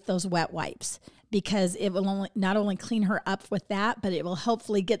with those wet wipes, because it will not only clean her up with that, but it will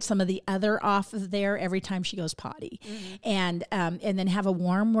hopefully get some of the other off of there every time she goes potty. And then have a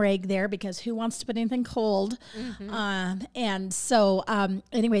warm rag there, because who wants to put anything cold? And so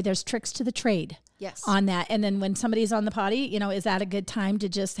anyway, there's tricks to the trade. Yes. On that. And then when somebody's on the potty, is that a good time to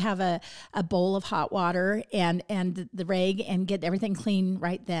just have a bowl of hot water and the rag and get everything clean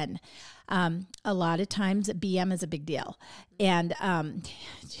right then? A lot of times BM is a big deal. And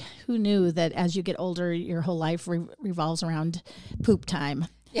who knew that as you get older, your whole life revolves around poop time?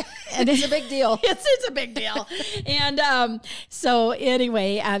 Yeah, and it's a big deal. It's a big deal. And so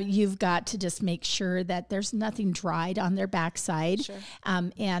anyway, you've got to just make sure that there's nothing dried on their backside. Sure.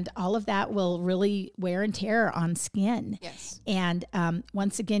 And all of that will really wear and tear on skin. Yes. And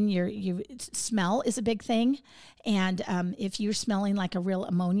once again, your smell is a big thing. And if you're smelling like a real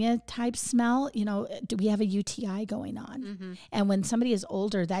ammonia type smell, do we have a UTI going on? And when somebody is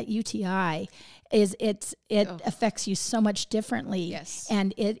older, that UTI affects you so much differently. Yes.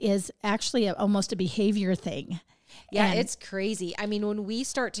 And it is actually almost a behavior thing. Yeah, And it's crazy. I mean, when we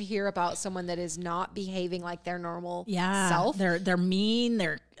start to hear about someone that is not behaving like their normal self, they're mean,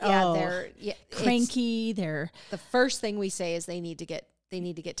 they're cranky, the first thing we say is they need to get they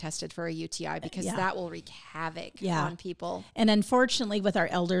need to get tested for a UTI because that will wreak havoc on people. And unfortunately with our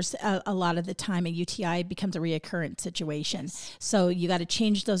elders, a lot of the time a UTI becomes a reoccurrent situation. Yes. So you got to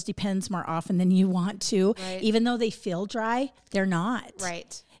change those depends more often than you want to. Right. Even though they feel dry, they're not.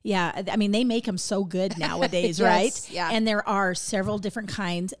 Right. Yeah. I mean, they make them so good nowadays, yes, right? Yeah. And there are several different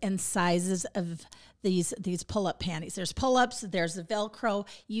kinds and sizes of these pull-up panties. There's pull-ups, there's the Velcro.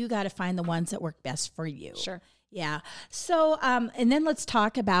 You got to find the ones that work best for you. Sure. Yeah. So, and then let's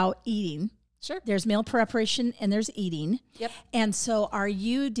talk about eating. Sure. There's meal preparation and there's eating. Yep. And so are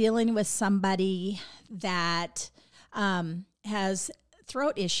you dealing with somebody that has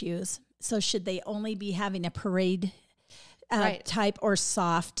throat issues? So should they only be having a parade type or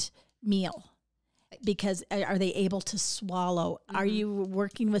soft meal? Because are they able to swallow? Mm-hmm. Are you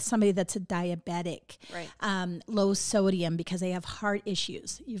working with somebody that's a diabetic? Right. Low sodium because they have heart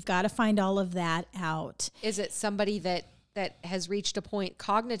issues. You've got to find all of that out. Is it somebody that has reached a point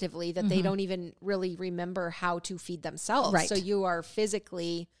cognitively that they don't even really remember how to feed themselves? Right. So you are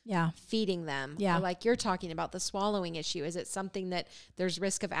physically feeding them. Yeah. Or like you're talking about the swallowing issue. Is it something that there's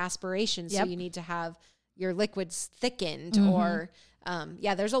risk of aspiration? So you need to have your liquids thickened or...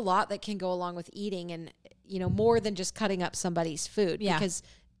 there's a lot that can go along with eating and, more than just cutting up somebody's food because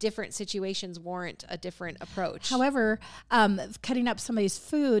different situations warrant a different approach. However, cutting up somebody's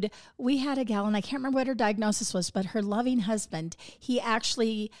food, we had a gal, and I can't remember what her diagnosis was, but her loving husband, he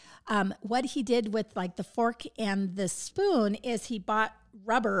actually, what he did with like the fork and the spoon is he bought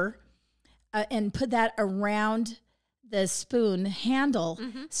rubber and put that around the spoon handle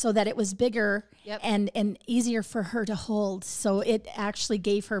so that it was bigger and easier for her to hold. So it actually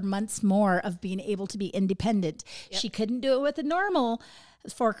gave her months more of being able to be independent. Yep. She couldn't do it with a normal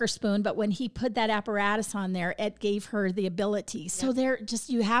fork or spoon, but when he put that apparatus on there, it gave her the ability. So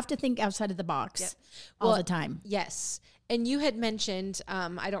you have to think outside of the box all the time. Yes. And you had mentioned,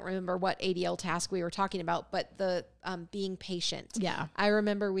 I don't remember what ADL task we were talking about, but the being patient. Yeah. I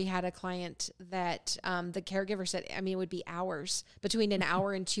remember we had a client that the caregiver said, it would be hours, between an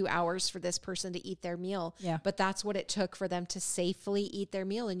hour and 2 hours for this person to eat their meal. Yeah. But that's what it took for them to safely eat their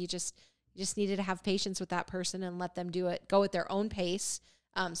meal. And you just needed to have patience with that person and let them go at their own pace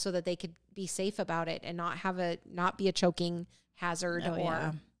so that they could be safe about it and not be a choking hazard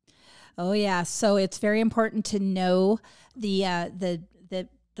Oh yeah. So it's very important to know the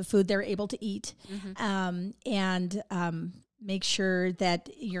food they're able to eat, and make sure that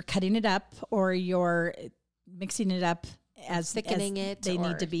you're cutting it up or you're mixing it up as thickening it. They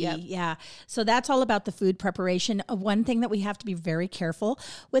need to be. Yep. Yeah. So that's all about the food preparation. One thing that we have to be very careful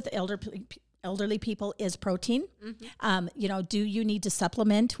with elderly people is protein. Do you need to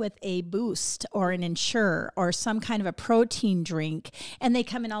supplement with a Boost or an Ensure or some kind of a protein drink? And they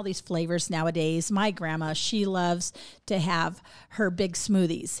come in all these flavors nowadays. My grandma, she loves to have her big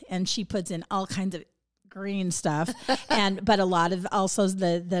smoothies and she puts in all kinds of green stuff but a lot of also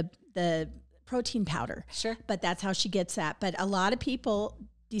the protein powder. Sure. But that's how she gets that. But a lot of people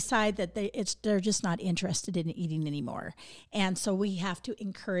decide that they're just not interested in eating anymore. And so we have to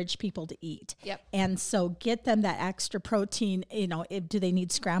encourage people to eat. Yep. And so get them that extra protein, do they need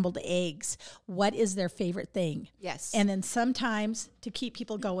scrambled eggs? What is their favorite thing? Yes. And then sometimes to keep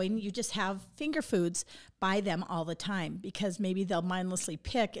people going, you just have finger foods by them all the time because maybe they'll mindlessly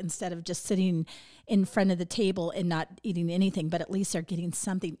pick instead of just sitting in front of the table and not eating anything, but at least they're getting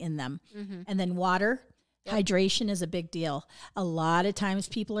something in them. And then water. Yep. Hydration is a big deal. A lot of times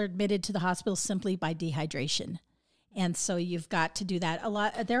people are admitted to the hospital simply by dehydration. And so you've got to do that a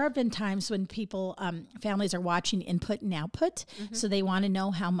lot. There have been times when people, families are watching input and output. So they want to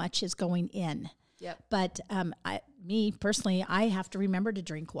know how much is going in. Yep. But me personally, I have to remember to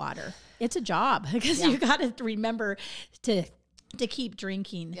drink water. It's a job because you got to remember to keep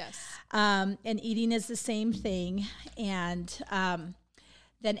drinking. Yes. And eating is the same thing. And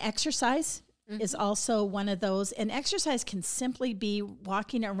then exercise is also one of those. And exercise can simply be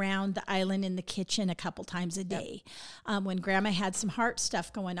walking around the island in the kitchen a couple times a day. When Grandma had some heart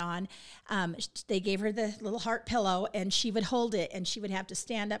stuff going on, they gave her the little heart pillow and she would hold it and she would have to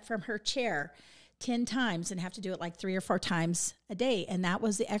stand up from her chair 10 times and have to do it like 3 or 4 times a day. And that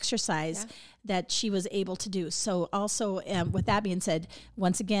was the exercise that she was able to do. So also with that being said,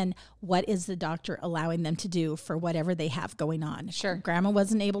 once again, what is the doctor allowing them to do for whatever they have going on? Sure. Grandma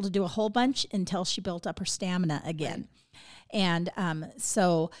wasn't able to do a whole bunch until she built up her stamina again. Right. And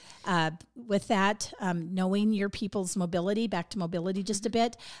so with that, knowing your people's mobility, back to mobility just a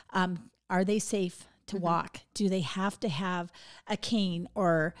bit, are they safe to walk? Do they have to have a cane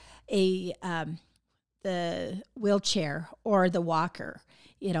or the wheelchair or the walker?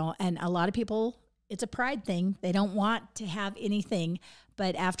 And a lot of people, it's a pride thing. They don't want to have anything,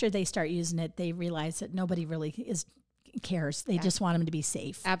 but after they start using it, they realize that nobody really cares. They just want them to be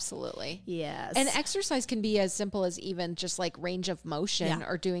safe. Absolutely. Yes. And exercise can be as simple as even just like range of motion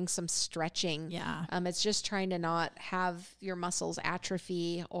or doing some stretching. Yeah. It's just trying to not have your muscles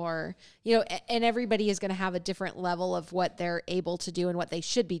atrophy or, you know, and everybody is going to have a different level of what they're able to do and what they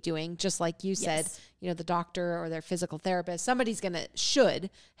should be doing. Just like you said, you know, the doctor or their physical therapist, somebody's should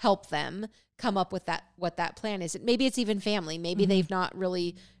help them come up with what that plan is. Maybe it's even family. Maybe they've not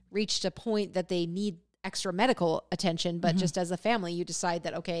really reached a point that they need extra medical attention, but just as a family, you decide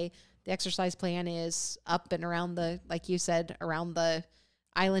that, okay, the exercise plan is up and around like you said, around the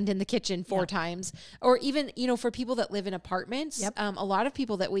island in the kitchen 4 times, or even, you know, for people that live in apartments, a lot of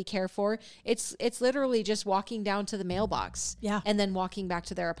people that we care for, it's literally just walking down to the mailbox and then walking back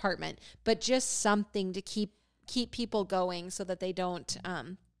to their apartment, but just something to keep people going so that they don't,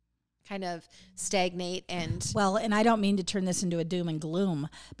 kind of stagnate and and I don't mean to turn this into a doom and gloom,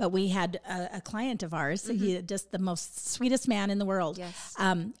 but we had a client of ours, he just the most sweetest man in the world. Yes.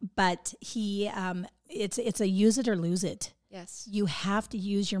 But he, it's a use it or lose it. Yes. You have to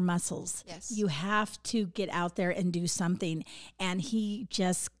use your muscles. Yes. You have to get out there and do something. And he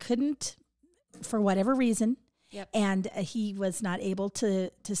just couldn't, for whatever reason. Yep. And he was not able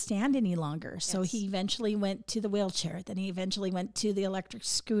to stand any longer. So he eventually went to the wheelchair. Then he eventually went to the electric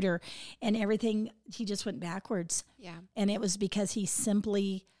scooter, and everything, he just went backwards. Yeah. And it was because he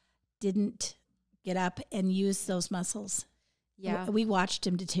simply didn't get up and use those muscles. Yeah. We watched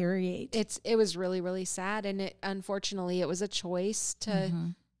him deteriorate. It was really, really sad. And unfortunately, it was a choice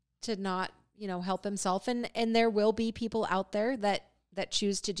to not, you know, help himself. And there will be people out there that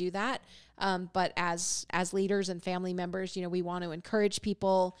choose to do that. But as leaders and family members, you know, we want to encourage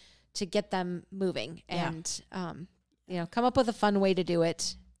people to get them moving and, you know, come up with a fun way to do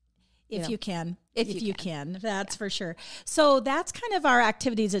it. If you can, that's for sure. So that's kind of our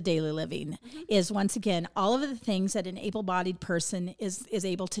activities of daily living is, once again, all of the things that an able-bodied person is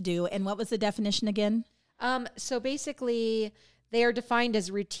able to do. And what was the definition again? So basically they are defined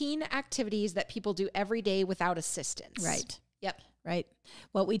as routine activities that people do every day without assistance. Right. Yep. Right.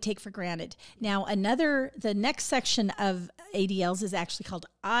 What we take for granted. Now, the next section of ADLs is actually called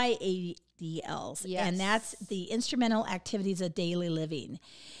IADLs. Yes. And that's the instrumental activities of daily living.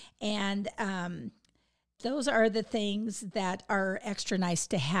 And those are the things that are extra nice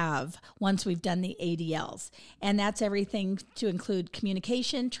to have once we've done the ADLs. And that's everything to include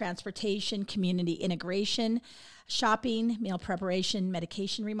communication, transportation, community integration, shopping, meal preparation,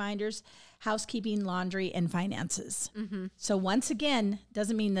 medication reminders, housekeeping, laundry, and finances. So once again,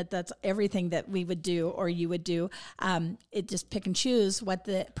 doesn't mean that that's everything that we would do or you would do. It just pick and choose what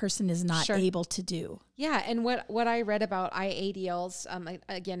the person is not able to do. Yeah, and what I read about IADLs,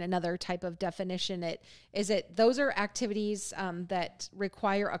 again, another type of definition, those are activities that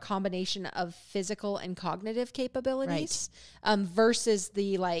require a combination of physical and cognitive capabilities, versus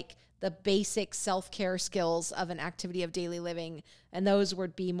the basic self-care skills of an activity of daily living. And those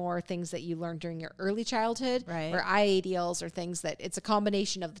would be more things that you learned during your early childhood, where IADLs are things that it's a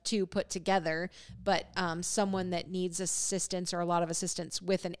combination of the two put together. But someone that needs assistance or a lot of assistance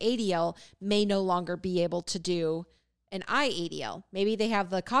with an ADL may no longer be able to do an IADL. Maybe they have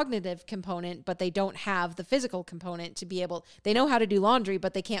the cognitive component, but they don't have the physical component to be able, they know how to do laundry,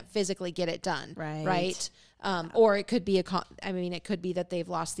 but they can't physically get it done. Right. Or it could be it could be that they've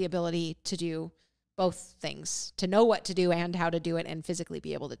lost the ability to do both things, to know what to do and how to do it and physically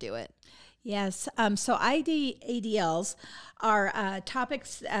be able to do it. Yes. So ADLs are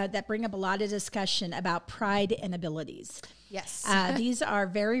topics that bring up a lot of discussion about pride and abilities. Yes. These are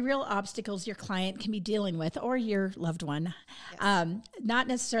very real obstacles your client can be dealing with, or your loved one. Yes. Not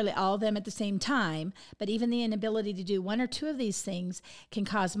necessarily all of them at the same time, but even the inability to do one or two of these things can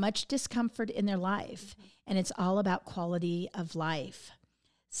cause much discomfort in their life. And it's all about quality of life.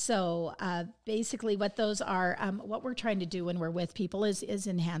 So basically what those are, what we're trying to do when we're with people is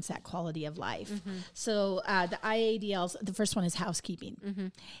enhance that quality of life. So the IADLs, the first one is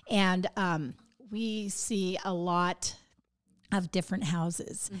housekeeping. And we see a lot of different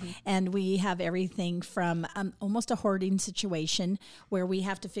houses. And we have everything from almost a hoarding situation where we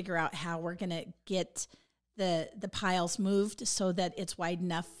have to figure out how we're going to get the piles moved so that it's wide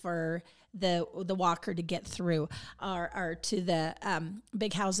enough for the walker to get through, or to the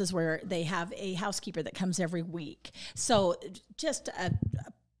big houses where they have a housekeeper that comes every week. So just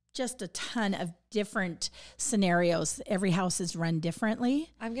a ton of different scenarios. Every house is run differently.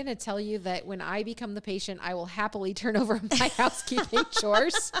 I'm going to tell you that when I become the patient, I will happily turn over my housekeeping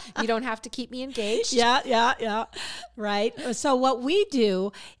chores. You don't have to keep me engaged. Yeah. Right. So what we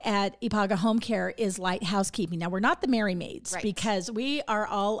do at Ipaga Home Care is light housekeeping. Now, we're not the Merry Maids, Right. because we are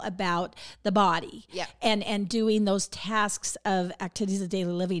all about the body and doing those tasks of activities of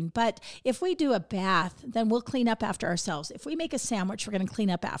daily living. But if we do a bath, then we'll clean up after ourselves. If we make a sandwich, we're going to clean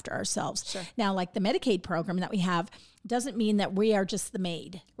up after ourselves. Sure. Now, like the Medicaid program that we have doesn't mean that we are just the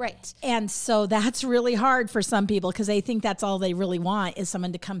maid. Right. And so that's really hard for some people because they think that's all they really want is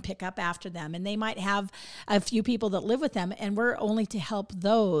someone to come pick up after them. And they might have a few people that live with them, and we're only to help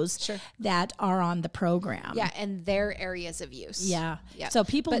those that are on the program. Yeah, and their areas of use. Yeah. So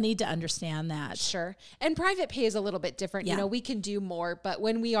people need to understand that. Sure. And private pay is a little bit different. Yeah. You know, we can do more, but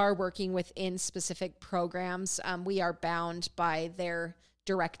when we are working within specific programs, we are bound by their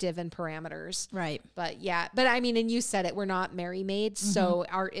directive and parameters. Right. But I mean, and you said it, we're not Merry Maids. So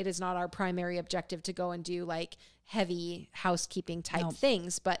it is not our primary objective to go and do like heavy housekeeping type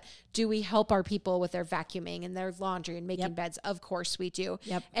things, but do we help our people with their vacuuming and their laundry and making beds? Of course we do.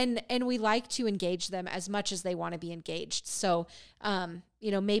 Yep. And we like to engage them as much as they want to be engaged. So,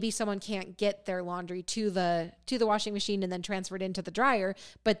 you know, maybe someone can't get their laundry to the washing machine and then transfer it into the dryer,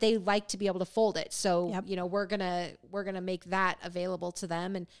 but they like to be able to fold it. So, you know, we're going to make that available to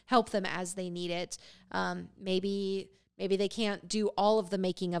them and help them as they need it. Maybe they can't do all of the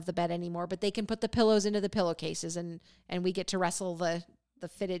making of the bed anymore, but they can put the pillows into the pillowcases and we get to wrestle the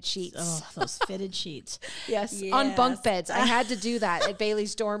fitted sheets. Oh, those fitted sheets. Yes. On bunk beds. I had to do that at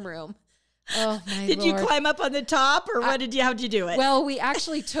Bailey's dorm room. Oh my Did Lord. you climb up on the top or how'd you do it? Well, we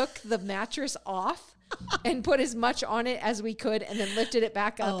actually took the mattress off and put as much on it as we could and then lifted it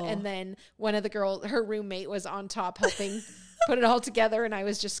back up. And then one of the girls, her roommate, was on top helping put it all together, and I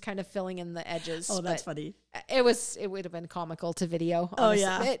was just kind of filling in the edges. Oh, that's funny. It would have been comical to video. Honestly.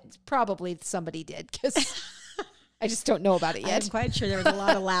 Oh, yeah. Probably somebody did because I just don't know about it yet. I'm quite sure there was a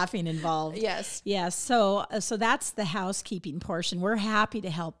lot of laughing involved. Yes. Yes. So that's the housekeeping portion. We're happy to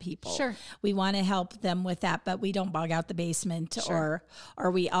help people. Sure. We want to help them with that, but we don't bog out the basement or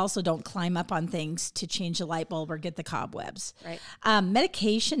we also don't climb up on things to change a light bulb or get the cobwebs. Right.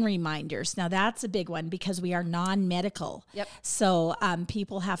 Medication reminders. Now that's a big one because we are non-medical. Yep. So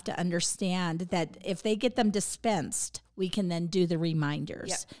people have to understand that if they get them dispensed, we can then do the reminders.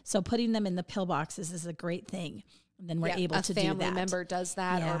 Yep. So putting them in the pill boxes is a great thing. And then we're able to do that. A family member does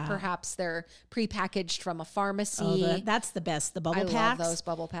that, or perhaps they're prepackaged from a pharmacy. Oh, that's the best. The bubble packs. I love those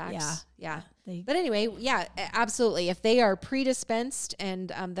bubble packs. Yeah. But anyway, absolutely. If they are pre-dispensed,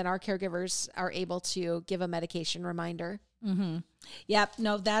 and then our caregivers are able to give a medication reminder. Mm-hmm. Yep.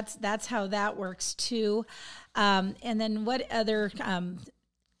 No, that's how that works too. And then what other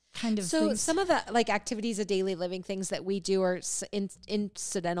kind of things? Some of the like activities of daily living things that we do are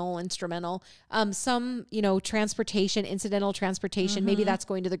incidental, instrumental. Some, you know, incidental transportation. Maybe that's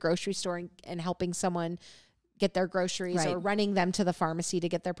going to the grocery store and helping someone get their groceries or running them to the pharmacy to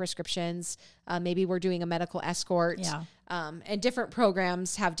get their prescriptions. Maybe we're doing a medical escort. Yeah. And different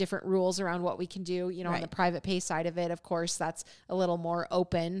programs have different rules around what we can do. You know, on the private pay side of it, of course, that's a little more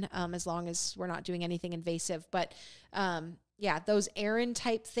open as long as we're not doing anything invasive. But those errand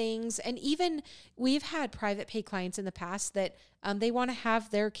type things. And even we've had private pay clients in the past that they want to have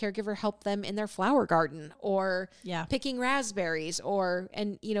their caregiver help them in their flower garden or picking raspberries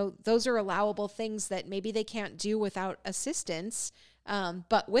and, you know, those are allowable things that maybe they can't do without assistance.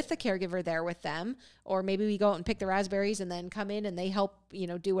 But with the caregiver there with them, or maybe we go out and pick the raspberries and then come in and they help, you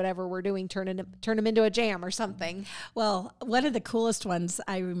know, do whatever we're doing, turn them into a jam or something. Well, one of the coolest ones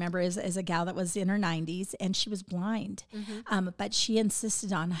I remember is a gal that was in her 90s and she was blind, but she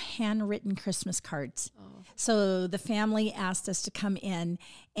insisted on handwritten Christmas cards. Oh. So the family asked us to come in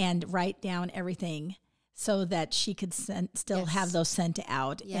and write down everything so that she could still have those sent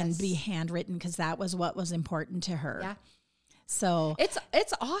out and be handwritten because that was what was important to her. Yeah. So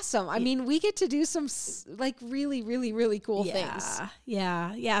it's awesome. I mean, we get to do some like really, really, really cool things.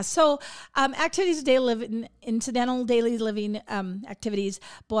 Yeah. So activities of daily living, incidental daily living activities.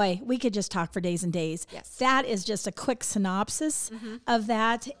 Boy, we could just talk for days and days. Yes. That is just a quick synopsis of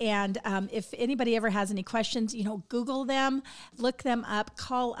that. And if anybody ever has any questions, you know, Google them, look them up,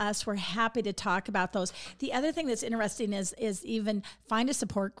 call us. We're happy to talk about those. The other thing that's interesting is even find a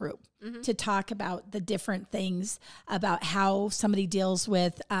support group. To talk about the different things about how somebody deals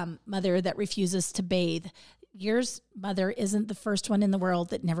with mother that refuses to bathe. Your mother isn't the first one in the world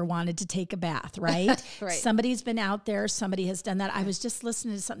that never wanted to take a bath, right? Right. Somebody's been out there. Somebody has done that. I was just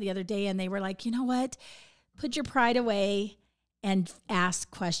listening to something the other day and they were like, you know what? Put your pride away and ask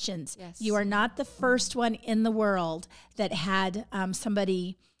questions. Yes. You are not the first one in the world that had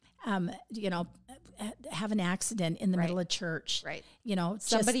somebody, have an accident in the middle of church. Right.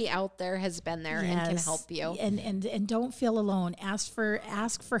 Somebody out there has been there and can help you. And don't feel alone. Ask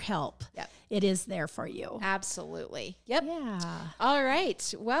for help. Yep. It is there for you. Absolutely. Yep. Yeah. All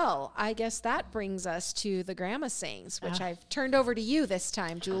right. Well, I guess that brings us to the grandma sayings, which I've turned over to you this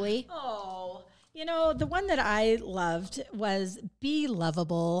time, Julie. Oh, the one that I loved was be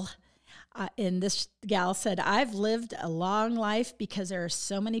lovable. And this gal said, I've lived a long life because there are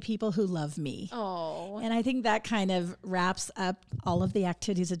so many people who love me. Oh. And I think that kind of wraps up all of the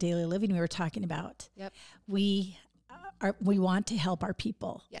activities of daily living we were talking about. Yep. We want to help our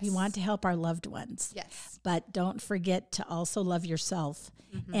people. Yes. We want to help our loved ones. Yes. But don't forget to also love yourself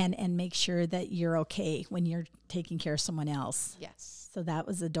and make sure that you're okay when you're taking care of someone else. Yes. So that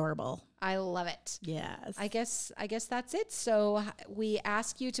was adorable. I love it. Yes. I guess that's it. So we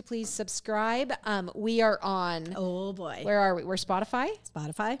ask you to please subscribe. We are on. Oh boy. Where are we? We're Spotify,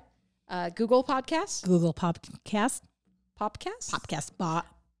 Google Podcasts, Podcast. Podcast.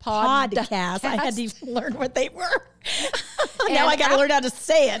 Podcast. I had to learn what they were. Now I got to learn how to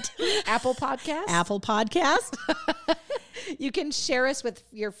say it. Apple Podcast. You can share us with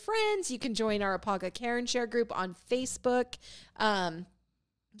your friends. You can join our Apaga Care and Share group on Facebook.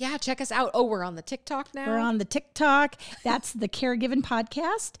 Check us out. Oh, we're on the TikTok now. We're on the TikTok. That's the Caregiving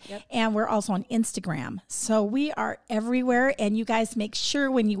Podcast. Yep. And we're also on Instagram. So we are everywhere. And you guys make sure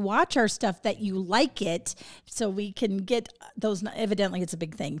when you watch our stuff that you like it so we can get those. Evidently, it's a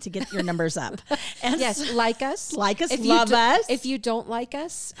big thing to get your numbers up. And yes, like us. Love us. If you don't like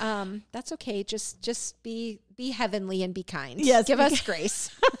us, that's okay. Just be heavenly and be kind. Yes. Give us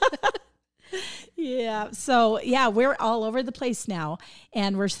grace. Yeah. So, we're all over the place now,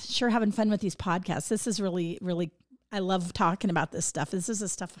 and we're sure having fun with these podcasts. This is really, really, I love talking about this stuff. This is the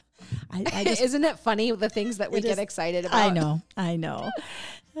stuff I just, isn't it funny the things that we get excited about? I know.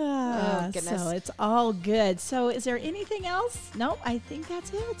 Oh, goodness. So it's all good. So is there anything else? No, I think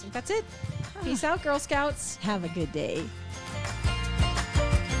that's it. That's it. Peace out, Girl Scouts. Have a good day.